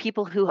are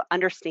people who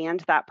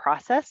understand that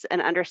process and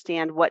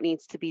understand what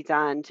needs to be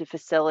done to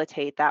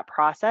facilitate that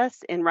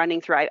process in running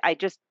through. I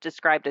just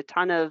described a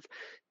ton of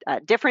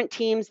different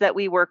teams that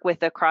we work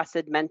with across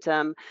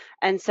Edmentum.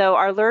 And so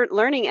our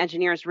learning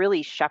engineers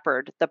really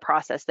shepherd the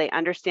process. They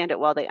understand it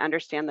well. They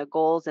understand the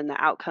goals and the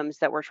outcomes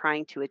that we're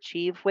trying to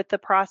achieve with the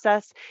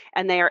process.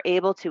 And they are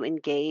able to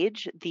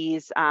engage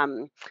these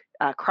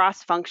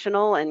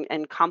cross-functional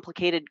and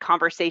complicated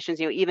conversations,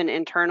 even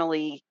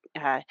internally.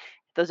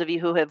 Those of you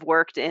who have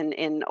worked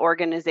in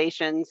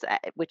organizations,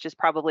 which is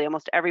probably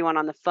almost everyone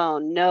on the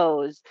phone,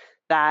 knows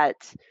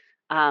that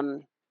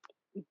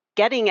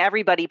getting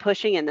everybody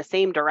pushing in the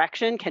same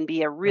direction can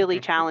be a really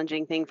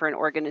challenging thing for an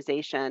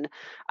organization.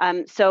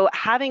 So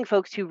having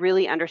folks who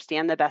really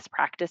understand the best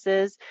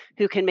practices,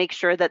 who can make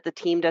sure that the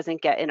team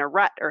doesn't get in a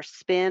rut or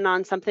spin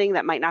on something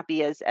that might not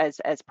be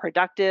as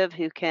productive,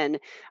 who can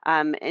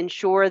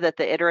ensure that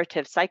the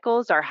iterative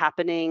cycles are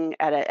happening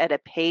at a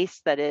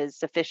pace that is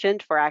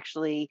sufficient for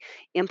actually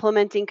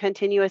implementing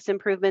continuous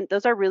improvement.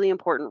 Those are really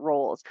important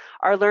roles.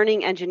 Our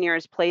learning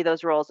engineers play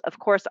those roles. Of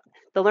course,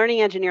 the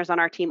learning engineers on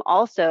our team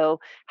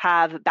also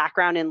have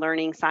background in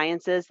learning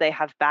sciences. They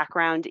have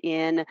background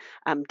in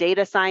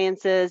data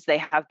sciences. They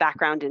have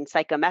background in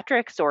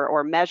psychometrics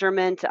or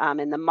measurement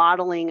in the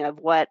modeling of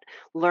what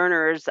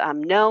learners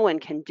know and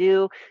can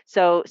do.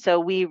 So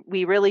we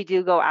really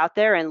do go out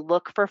there and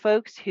look for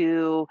folks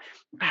who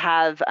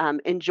have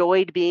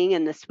enjoyed being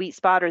in the sweet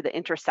spot or the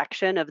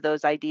intersection of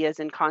those ideas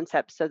and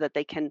concepts so that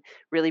they can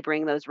really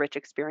bring those rich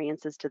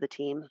experiences to the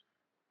team.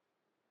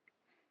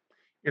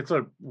 It's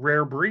a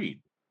rare breed.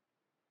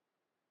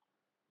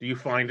 Do you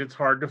find it's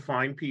hard to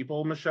find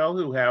people, Michelle,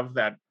 who have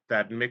that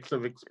mix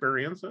of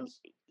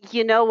experiences?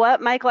 You know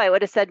what, Michael? I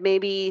would have said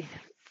maybe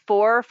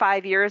 4 or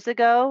 5 years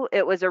ago,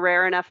 it was a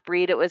rare enough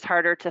breed, it was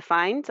harder to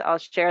find. I'll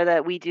share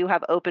that we do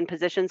have open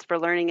positions for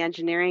learning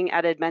engineering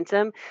at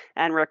Edmentum,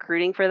 and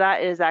recruiting for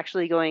that is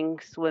actually going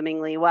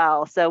swimmingly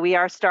well. So we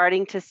are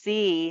starting to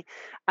see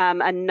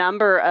a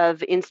number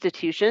of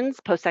institutions,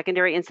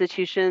 post-secondary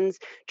institutions,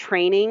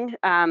 training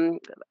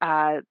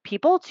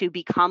people to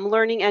become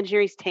learning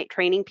engineers,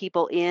 training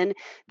people in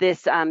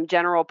this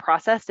general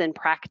process and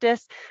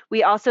practice.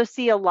 We also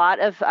see a lot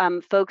of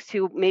folks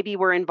who maybe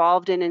were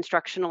involved in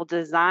instructional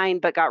design,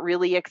 but got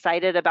really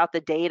excited about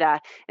the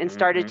data and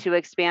started to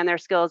expand their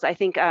skills. I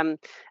think at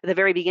the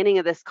very beginning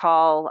of this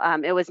call,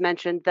 it was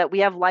mentioned that we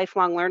have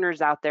lifelong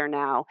learners out there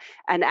now.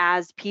 And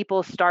as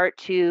people start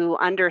to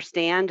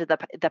understand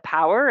the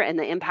power and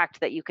the impact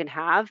that you can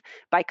have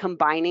by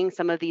combining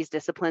some of these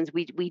disciplines,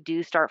 we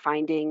do start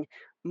finding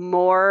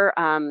more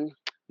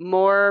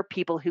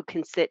people who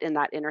can sit in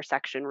that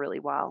intersection really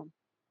well.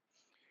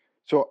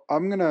 So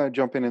I'm going to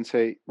jump in and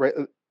say, right,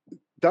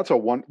 that's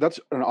an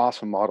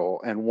awesome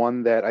model, and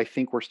one that I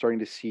think we're starting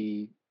to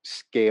see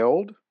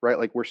scaled, right?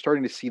 Like we're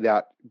starting to see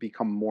that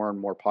become more and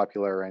more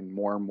popular, and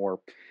more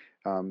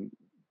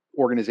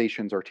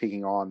organizations are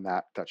taking on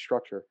that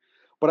structure.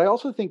 But I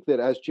also think that,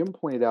 as Jim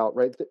pointed out,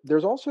 right,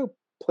 there's also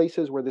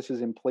places where this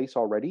is in place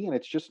already, and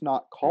it's just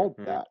not called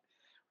that,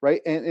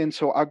 right? And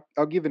so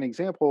I'll give an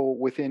example.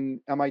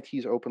 Within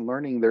MIT's open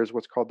learning, there's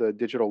what's called the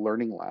Digital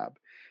Learning Lab.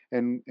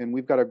 And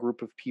we've got a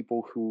group of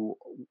people who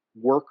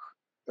work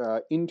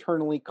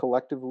internally,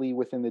 collectively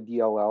within the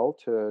DLL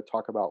to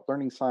talk about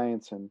learning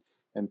science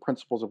and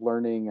principles of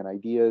learning and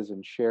ideas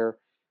and share.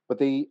 But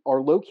they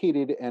are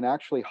located and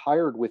actually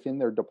hired within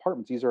their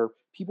departments. These are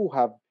people who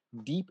have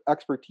deep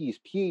expertise,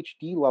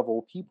 PhD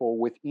level people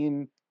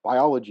within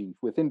biology,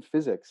 within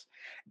physics.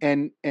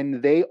 And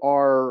they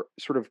are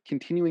sort of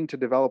continuing to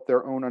develop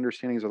their own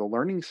understandings of the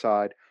learning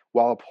side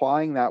while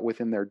applying that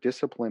within their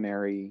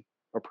disciplinary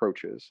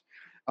approaches.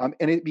 And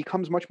it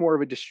becomes much more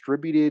of a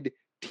distributed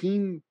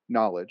team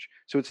knowledge.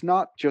 So it's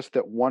not just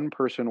that one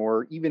person,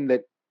 or even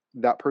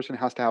that person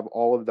has to have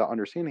all of the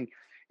understanding.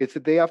 It's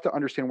that they have to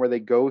understand where they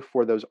go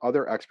for those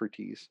other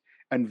expertise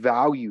and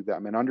value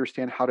them and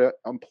understand how to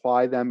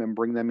apply them and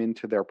bring them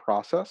into their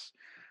process.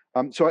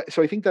 So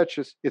I think that's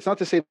just, it's not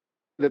to say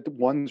that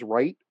one's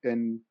right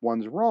and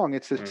one's wrong.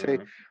 It's to say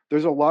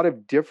there's a lot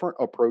of different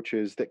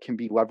approaches that can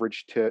be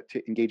leveraged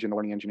to engage in the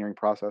learning engineering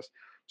process.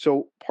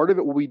 So part of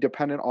it will be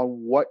dependent on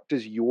what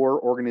does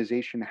your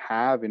organization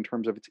have in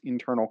terms of its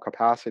internal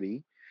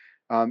capacity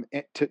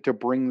to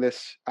bring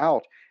this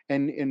out.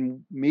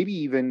 And maybe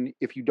even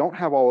if you don't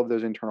have all of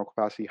those internal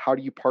capacity, how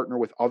do you partner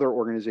with other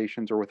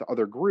organizations or with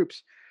other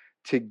groups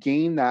to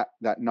gain that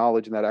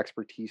knowledge and that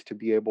expertise to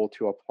be able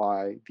to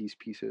apply these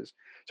pieces?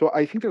 So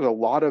I think there's a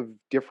lot of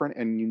different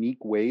and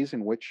unique ways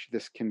in which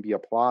this can be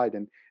applied.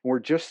 And we're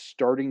just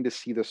starting to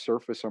see the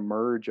surface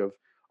emerge of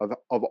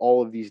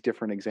all of these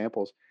different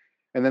examples.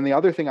 And then the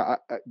other thing,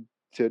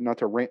 not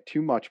to rant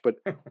too much, but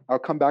I'll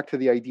come back to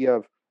the idea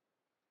of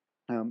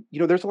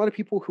there's a lot of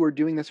people who are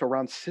doing this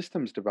around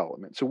systems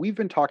development. So we've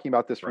been talking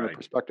about this from the Right.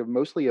 perspective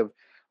mostly of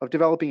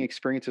developing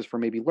experiences for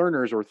maybe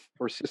learners or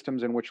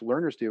systems in which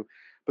learners do.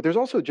 But there's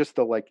also just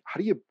the like, how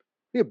do you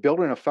build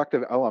an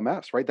effective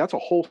LMS, right? That's a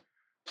whole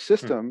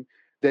system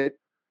that,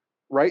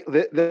 right,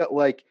 that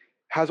like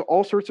has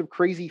all sorts of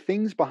crazy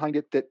things behind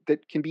it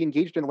that can be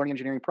engaged in the learning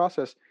engineering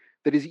process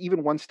that is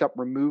even one step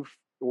removed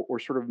or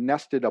sort of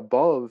nested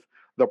above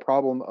the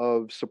problem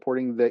of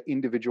supporting the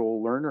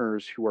individual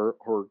learners who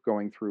are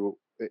going through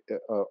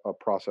a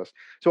process.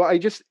 So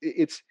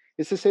it's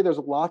to say there's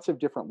lots of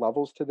different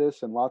levels to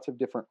this and lots of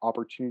different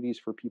opportunities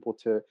for people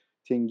to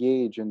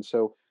engage. And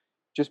so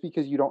just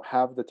because you don't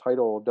have the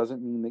title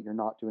doesn't mean that you're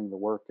not doing the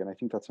work. And I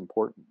think that's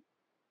important.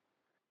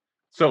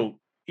 So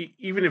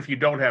even if you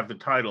don't have the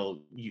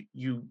title,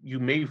 you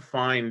may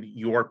find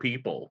your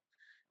people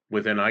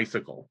within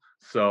ICICLE.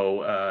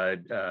 So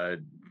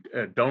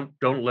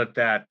don't let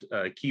that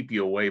keep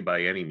you away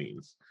by any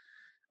means.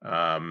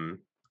 I'm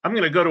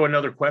going to go to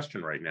another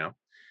question right now.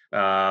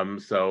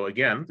 So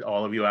again,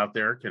 all of you out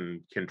there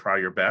can try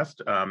your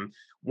best.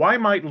 Why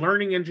might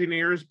learning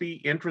engineers be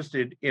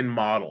interested in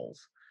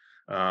models?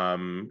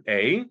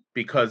 A,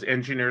 because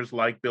engineers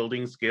like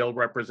building scaled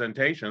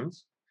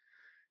representations.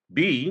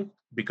 B,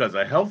 because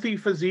a healthy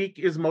physique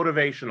is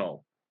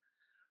motivational.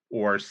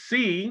 Or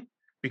C,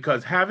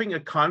 because having a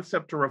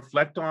concept to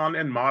reflect on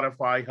and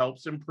modify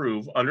helps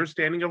improve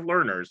understanding of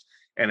learners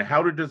and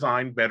how to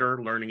design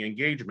better learning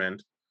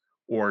engagement.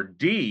 Or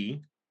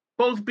D,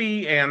 both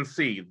B and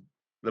C,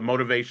 the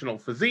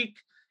motivational physique,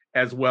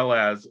 as well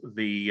as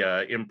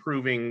the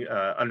improving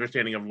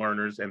understanding of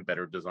learners and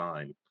better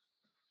design.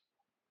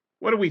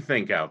 What do we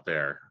think out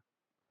there?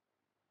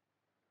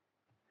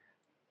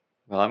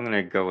 Well, I'm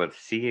going to go with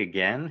C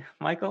again,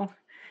 Michael.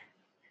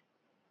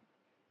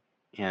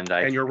 And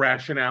your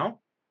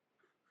rationale?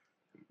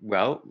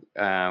 Well,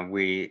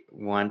 we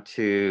want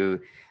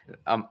to,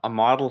 a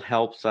model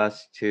helps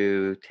us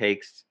to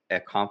take a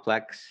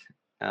complex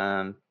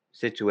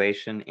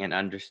situation and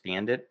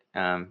understand it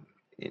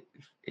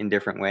in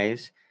different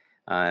ways.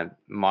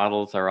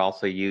 Models are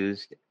also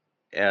used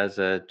as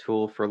a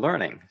tool for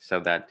learning so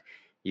that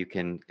you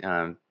can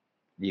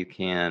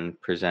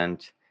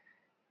present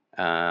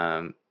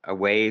a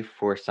way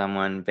for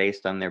someone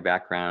based on their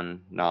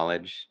background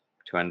knowledge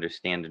to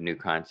understand a new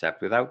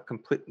concept without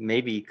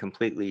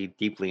completely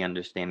deeply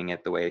understanding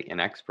it the way an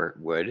expert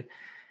would.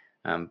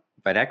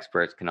 But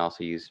experts can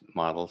also use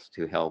models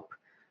to help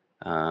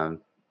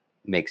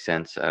make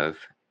sense of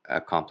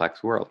a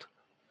complex world.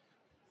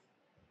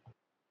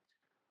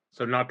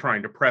 So not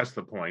trying to press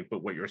the point,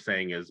 but what you're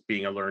saying is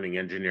being a learning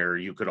engineer,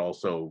 you could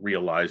also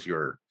realize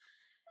your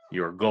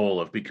goal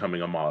of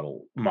becoming a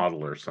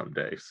modeler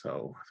someday.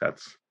 So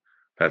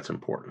that's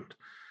important.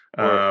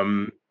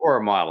 Or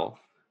a model.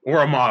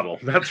 Or a model.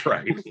 That's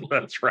right.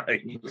 That's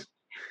right.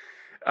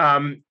 I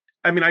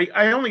mean,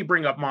 I only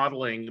bring up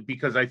modeling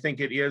because I think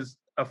it is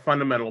a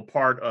fundamental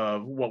part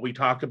of what we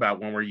talk about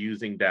when we're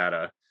using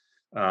data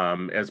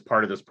as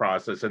part of this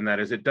process, and that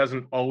is it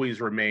doesn't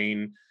always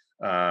remain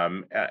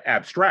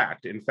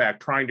abstract. In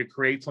fact, trying to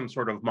create some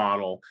sort of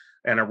model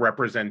and a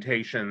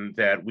representation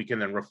that we can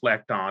then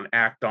reflect on,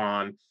 act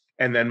on,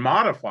 and then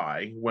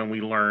modify when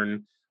we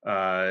learn,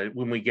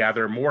 when we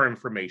gather more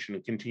information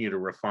and continue to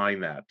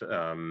refine that.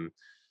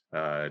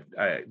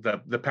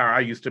 I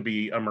used to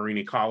be a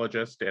marine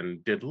ecologist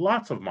and did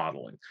lots of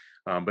modeling,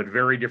 but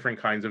very different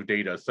kinds of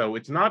data. So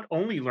it's not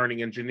only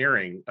learning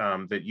engineering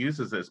that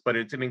uses this, but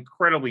it's an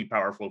incredibly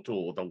powerful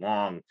tool with a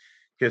long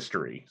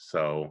history.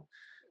 So,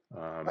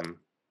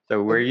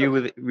 were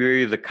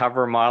you the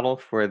cover model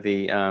for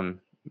the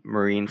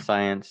Marine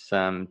Science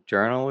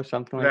Journal or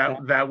something like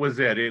that? That was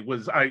it. It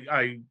was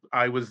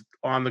I was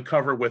on the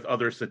cover with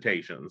other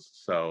cetaceans.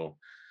 So.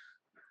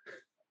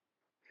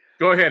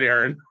 Go ahead,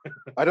 Aaron.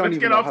 Let's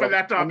get off of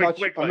that topic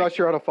quickly. I'm not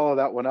sure how to follow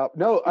that one up.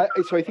 No,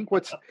 so I think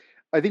what's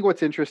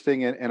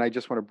interesting, and I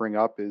just want to bring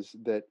up is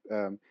that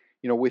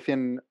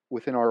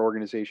within our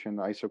organization,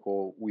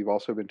 ICICLE, we've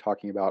also been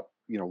talking about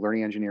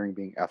learning engineering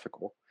being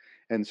ethical,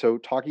 and so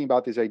talking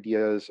about these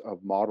ideas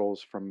of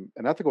models from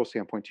an ethical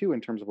standpoint too,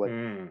 in terms of like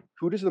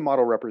who does the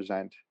model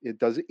represent?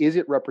 Is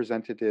it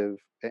representative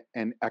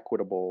and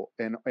equitable,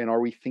 and are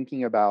we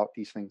thinking about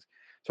these things?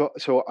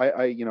 So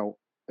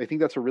I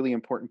think that's a really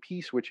important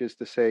piece, which is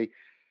to say,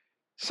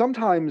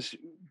 sometimes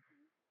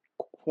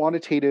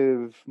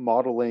quantitative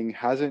modeling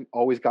hasn't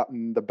always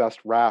gotten the best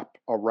rap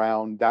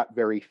around that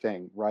very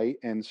thing, right?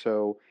 And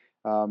so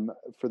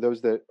for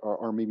those that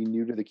are maybe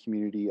new to the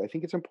community, I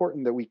think it's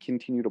important that we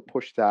continue to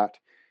push that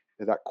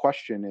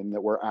question, and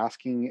that we're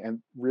asking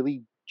and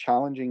really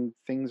challenging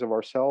things of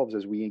ourselves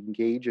as we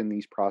engage in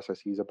these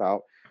processes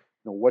about,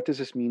 what does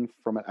this mean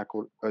from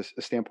a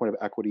standpoint of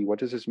equity? What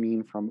does this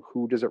mean from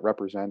who does it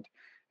represent?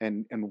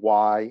 And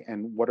why,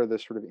 and what are the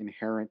sort of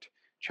inherent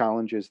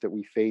challenges that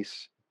we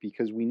face,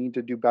 because we need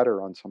to do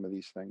better on some of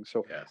these things.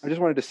 So yes. I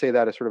just wanted to say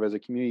that as a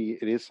community,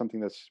 it is something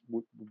that's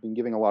we've been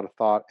giving a lot of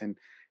thought, and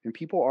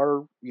people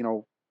are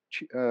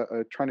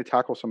trying to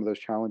tackle some of those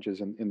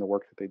challenges in the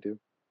work that they do.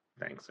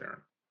 Thanks,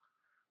 Aaron.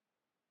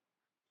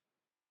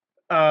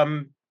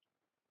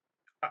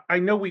 I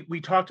know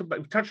we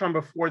touched on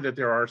before that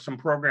there are some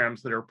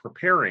programs that are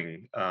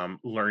preparing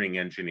learning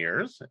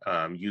engineers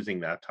using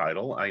that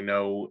title. I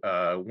know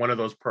one of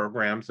those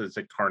programs is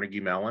at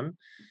Carnegie Mellon.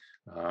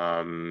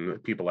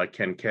 People like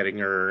Ken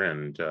Kettinger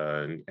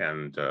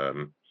and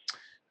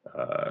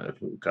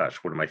gosh,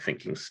 what am I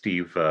thinking?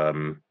 Steve,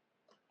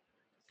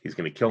 he's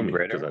going to kill me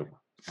because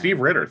Steve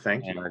Ritter.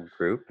 Thank you. Our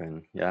group,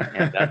 and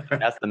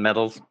that's the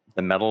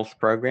medals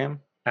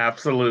program.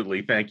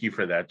 Absolutely. Thank you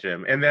for that,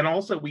 Jim. And then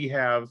also we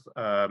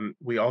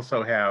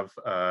also have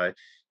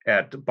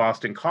at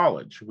Boston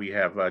College, we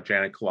have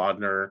Janet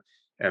Kolodner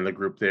and the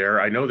group there.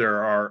 I know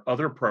there are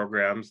other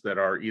programs that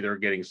are either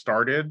getting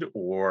started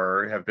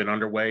or have been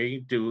underway.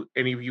 Do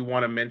any of you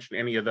want to mention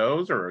any of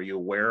those, or are you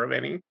aware of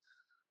any?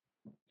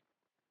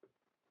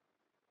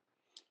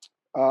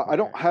 I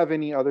don't have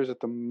any others at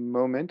the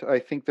moment. I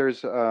think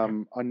there's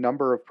a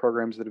number of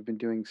programs that have been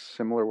doing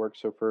similar work.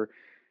 So for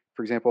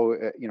example,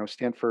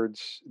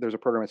 there's a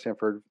program at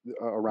Stanford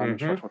around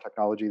instructional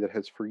technology that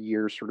has for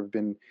years sort of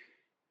been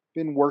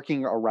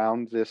working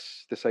around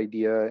this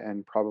idea,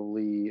 and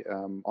probably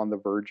on the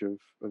verge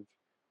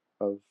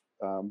of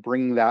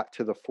bringing that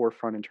to the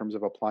forefront in terms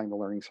of applying the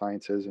learning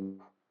sciences and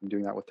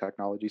doing that with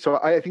technology. So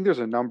I think there's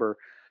a number.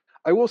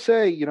 I will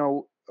say,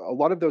 a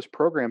lot of those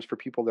programs, for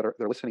people that are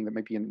listening that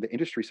might be in the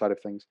industry side of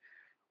things,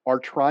 are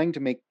trying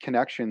to make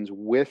connections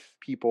with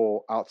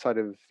people outside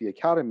of the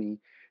academy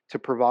to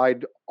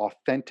provide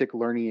authentic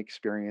learning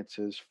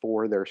experiences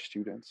for their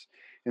students.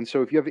 And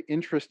so if you have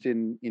interest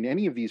in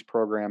any of these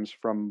programs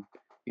from,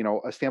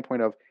 a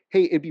standpoint of,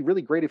 hey, it'd be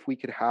really great if we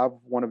could have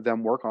one of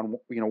them work on,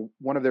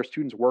 one of their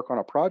students work on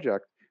a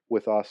project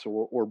with us,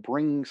 or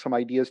bring some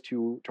ideas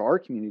to our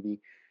community,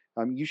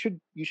 you should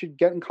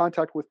get in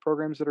contact with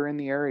programs that are in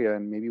the area,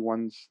 and maybe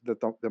ones that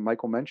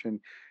Michael mentioned,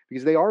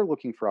 because they are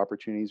looking for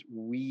opportunities.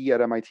 We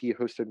at MIT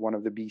hosted one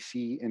of the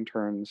BC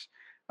interns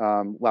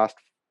last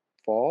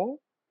fall,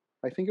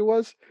 I think it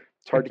was.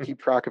 It's hard to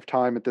keep track of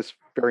time at this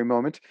very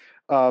moment.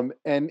 And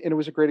it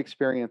was a great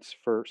experience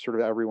for sort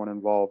of everyone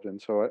involved.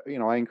 And so,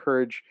 I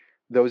encourage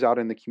those out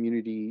in the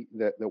community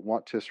that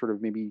want to sort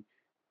of maybe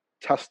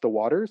test the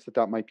waters,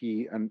 that might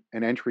be an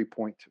entry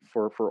point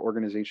for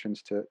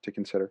organizations to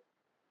consider.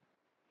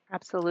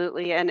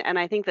 Absolutely. And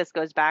I think this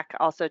goes back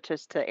also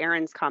just to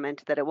Aaron's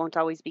comment that it won't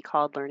always be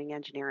called learning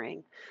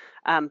engineering.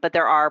 But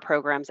there are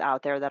programs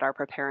out there that are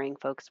preparing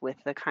folks with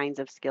the kinds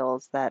of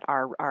skills that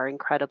are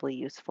incredibly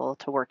useful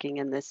to working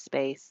in this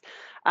space.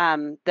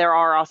 There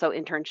are also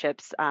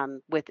internships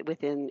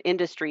within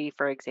industry.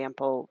 For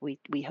example,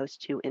 we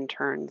host 2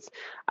 interns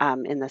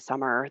in the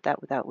summer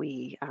that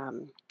we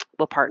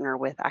will partner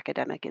with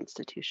academic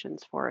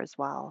institutions for as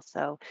well.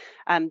 So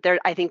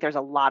I think there's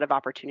a lot of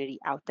opportunity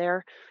out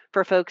there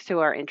for folks who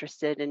are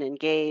interested and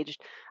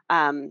engaged.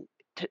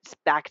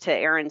 Back to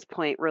Aaron's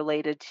point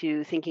related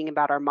to thinking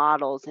about our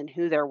models and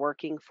who they're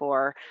working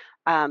for,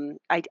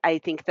 I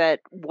think that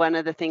one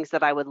of the things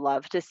that I would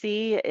love to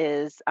see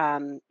is,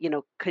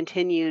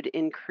 continued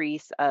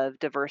increase of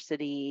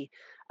diversity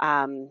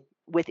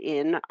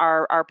within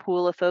our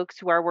pool of folks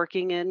who are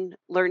working in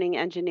learning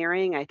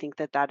engineering. I think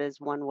that is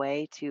one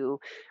way to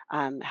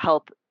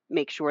help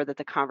make sure that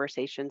the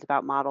conversations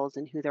about models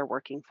and who they're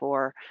working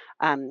for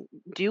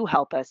do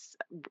help us,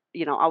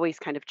 always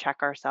kind of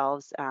check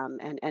ourselves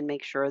and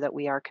make sure that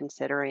we are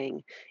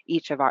considering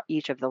each of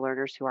the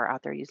learners who are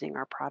out there using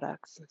our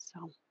products.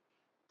 So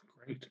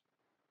great.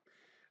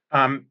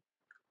 I'm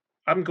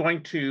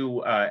going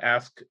to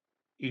ask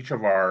each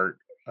of our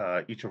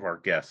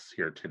guests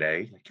here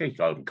today. I can't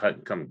call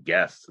them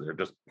guests; they're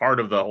just part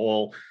of the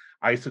whole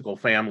ICICLE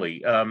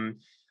family.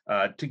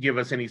 To give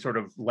us any sort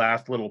of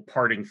last little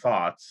parting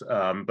thoughts.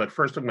 But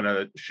first, I'm going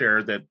to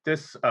share that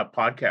this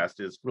podcast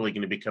is really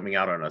going to be coming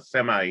out on a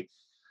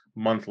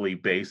semi-monthly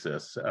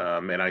basis.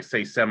 And I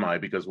say semi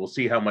because we'll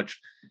see how much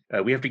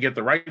we have to get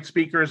the right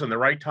speakers and the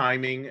right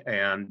timing,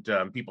 and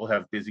people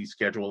have busy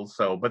schedules.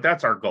 But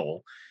that's our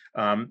goal.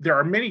 There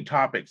are many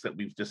topics that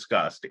we've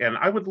discussed, and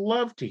I would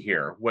love to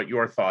hear what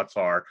your thoughts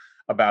are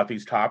about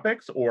these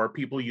topics, or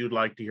people you'd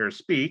like to hear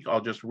speak. I'll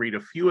just read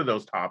a few of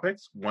those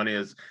topics. One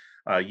is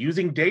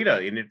using data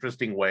in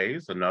interesting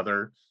ways.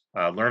 Another,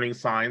 learning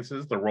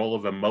sciences, the role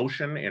of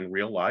emotion in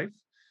real life.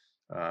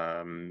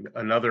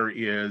 Another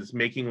is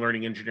making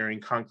learning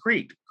engineering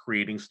concrete,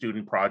 creating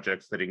student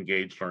projects that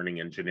engage learning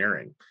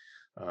engineering.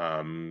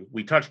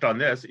 We touched on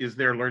this. Is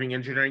there learning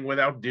engineering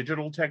without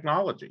digital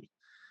technology?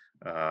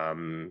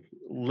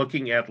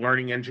 Looking at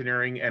learning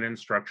engineering and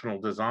instructional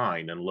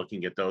design, and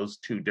looking at those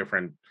 2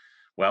 different,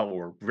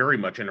 or very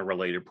much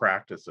interrelated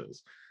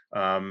practices.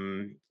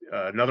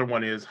 Another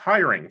one is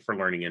hiring for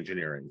learning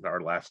engineering,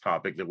 our last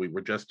topic that we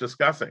were just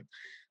discussing.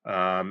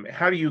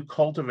 How do you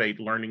cultivate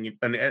a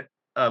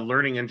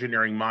learning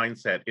engineering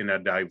mindset in a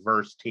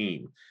diverse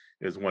team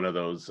is one of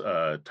those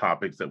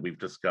topics that we've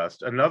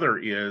discussed. Another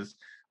is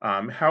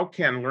how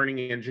can learning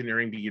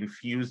engineering be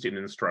infused in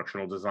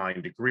instructional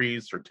design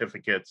degrees,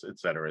 certificates, et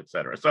cetera, et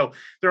cetera. So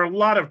there are a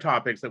lot of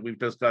topics that we've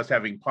discussed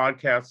having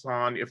podcasts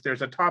on. If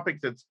there's a topic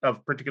that's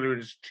of particular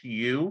interest to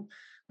you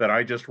that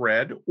I just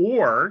read,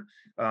 or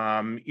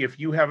if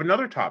you have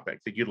another topic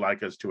that you'd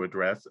like us to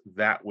address,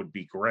 that would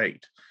be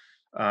great.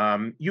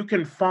 You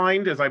can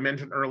find, as I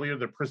mentioned earlier,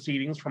 the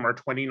proceedings from our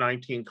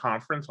 2019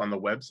 conference on the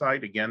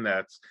website. Again,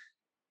 that's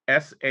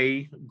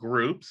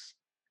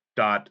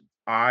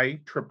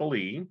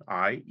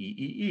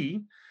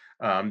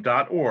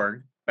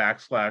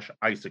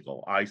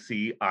sagroups.IEEE.org/ICICLE,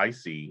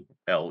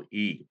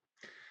 ICICLE.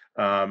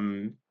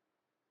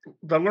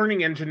 The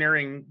Learning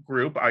Engineering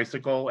Group,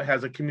 ICICLE,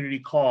 has a community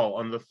call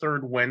on the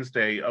third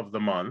Wednesday of the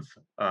month,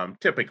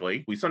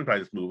 typically. We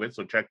sometimes move it,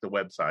 so check the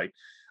website,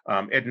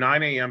 at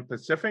 9 a.m.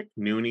 Pacific,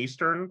 noon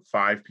Eastern,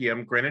 5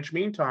 p.m. Greenwich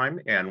Mean Time,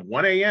 and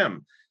 1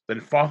 a.m.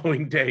 the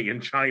following day in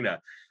China.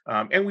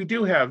 And we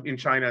do have, in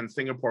China and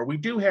Singapore, we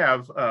do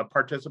have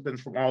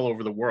participants from all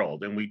over the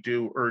world, and we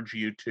do urge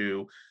you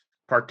to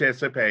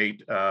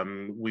participate.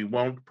 We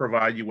won't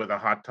provide you with a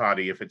hot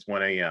toddy if it's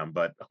 1 a.m.,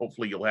 but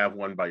hopefully you'll have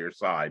one by your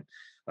side.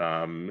 We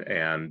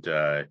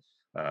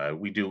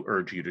do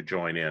urge you to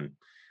join in.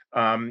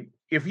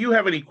 If you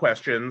have any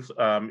questions,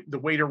 the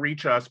way to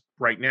reach us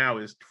right now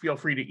is feel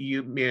free to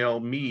email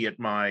me at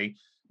my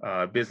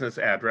business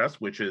address,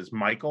 which is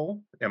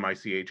Michael,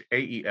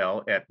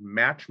 M-I-C-H-A-E-L, at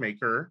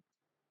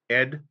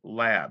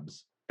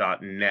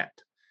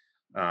MatchMakerEdLabs.net.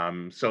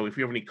 So if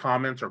you have any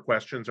comments or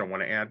questions or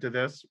want to add to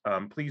this,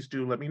 please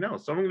do let me know.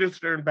 So I'm going to just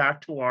turn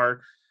back to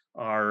our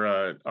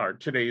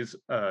today's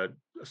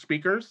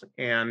speakers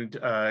and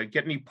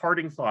get any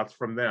parting thoughts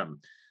from them.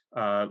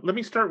 Let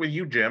me start with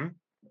you, Jim.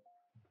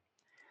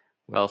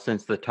 Well,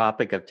 since the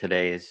topic of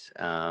today's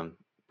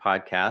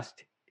podcast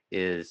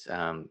is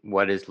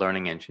what is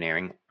learning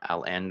engineering,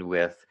 I'll end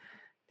with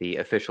the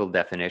official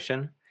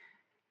definition.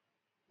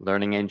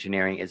 Learning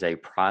engineering is a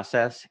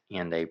process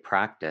and a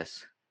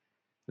practice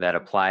that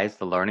applies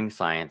the learning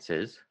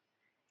sciences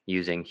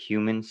using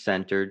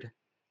human-centered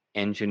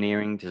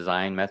engineering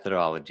design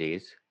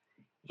methodologies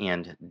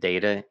and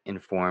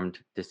data-informed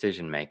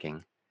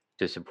decision-making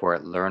to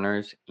support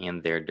learners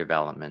and their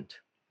development.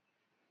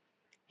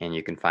 And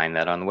you can find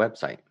that on the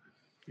website.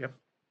 Yep.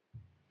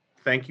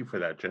 Thank you for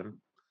that, Jim.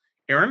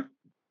 Aaron?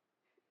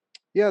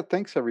 Yeah,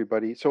 thanks,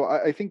 everybody. So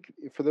I think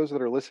for those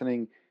that are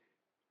listening,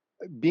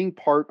 being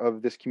part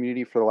of this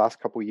community for the last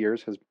couple of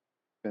years has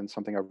been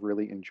something I've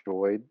really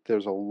enjoyed.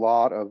 There's a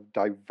lot of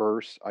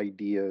diverse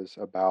ideas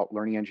about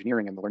learning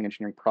engineering and the learning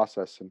engineering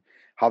process and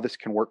how this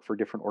can work for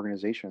different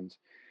organizations.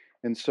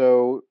 And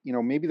so,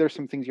 maybe there's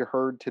some things you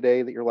heard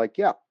today that you're like,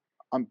 yeah,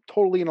 I'm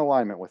totally in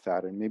alignment with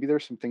that. And maybe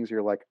there's some things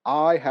you're like,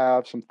 I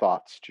have some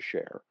thoughts to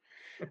share.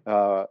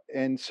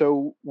 And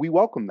so we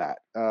welcome that.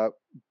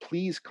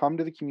 Please come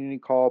to the community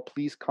call.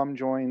 Please come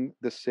join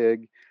the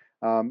SIG.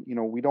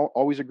 We don't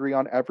always agree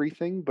on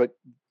everything, but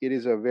it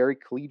is a very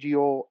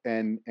collegial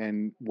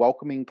and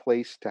welcoming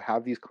place to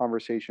have these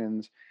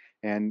conversations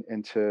and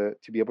to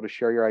be able to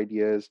share your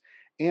ideas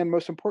and,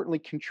 most importantly,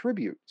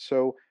 contribute.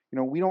 So,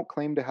 we don't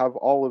claim to have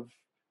all of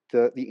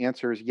the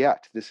answers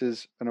yet. This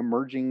is an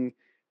emerging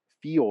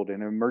field,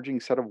 an emerging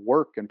set of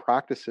work and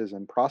practices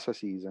and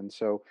processes. And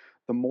so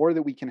the more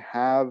that we can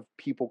have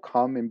people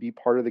come and be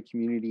part of the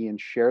community and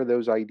share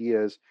those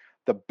ideas,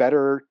 the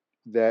better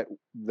that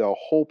the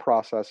whole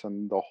process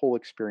and the whole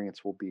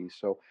experience will be.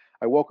 So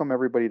I welcome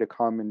everybody to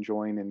come and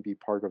join and be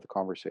part of the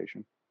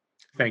conversation.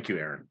 Thank you,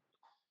 Aaron.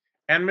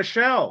 And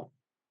Michelle.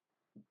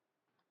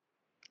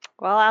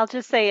 Well, I'll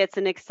just say it's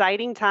an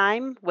exciting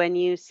time when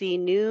you see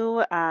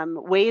new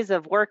ways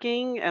of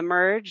working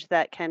emerge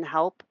that can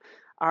help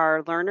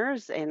our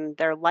learners and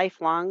their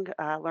lifelong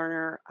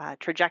learner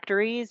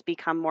trajectories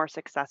become more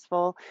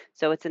successful.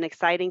 So it's an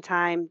exciting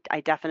time. I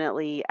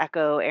definitely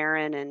echo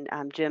Aaron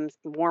and Jim's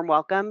warm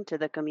welcome to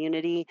the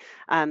community.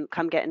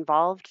 Come get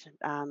involved,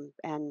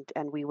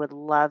 and we would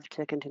love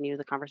to continue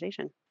the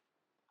conversation.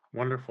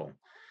 Wonderful.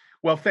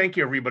 Well, thank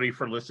you, everybody,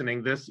 for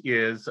listening. This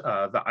is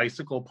the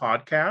ICICLE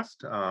podcast,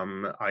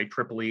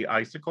 IEEE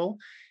ICICLE,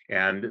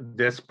 and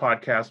this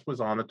podcast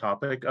was on the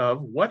topic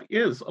of what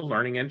is a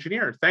learning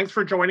engineer. Thanks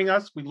for joining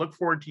us. We look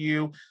forward to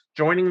you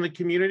joining the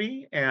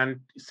community and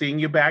seeing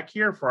you back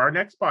here for our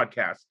next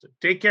podcast.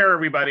 Take care,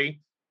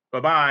 everybody.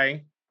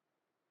 Bye-bye.